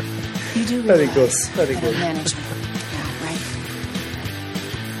 You do Very realize good, very that good. I'm management now, right?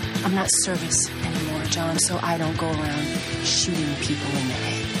 I'm not service anymore, John, so I don't go around shooting people in the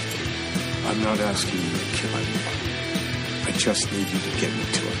head. I'm not asking you to kill anyone. I just need you to get me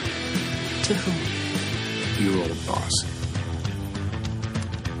to him. To whom? Your old boss.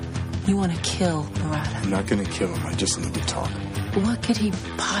 You want to kill Murata? I'm not going to kill him. I just need to talk. What could he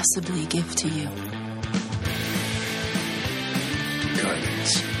possibly give to you?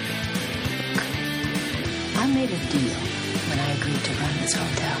 Guidance. I made a deal when I agreed to run this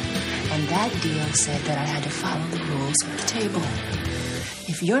hotel, and that deal said that I had to follow the rules of the table.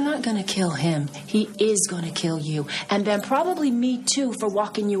 If you're not going to kill him, he is going to kill you, and then probably me too for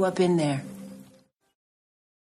walking you up in there.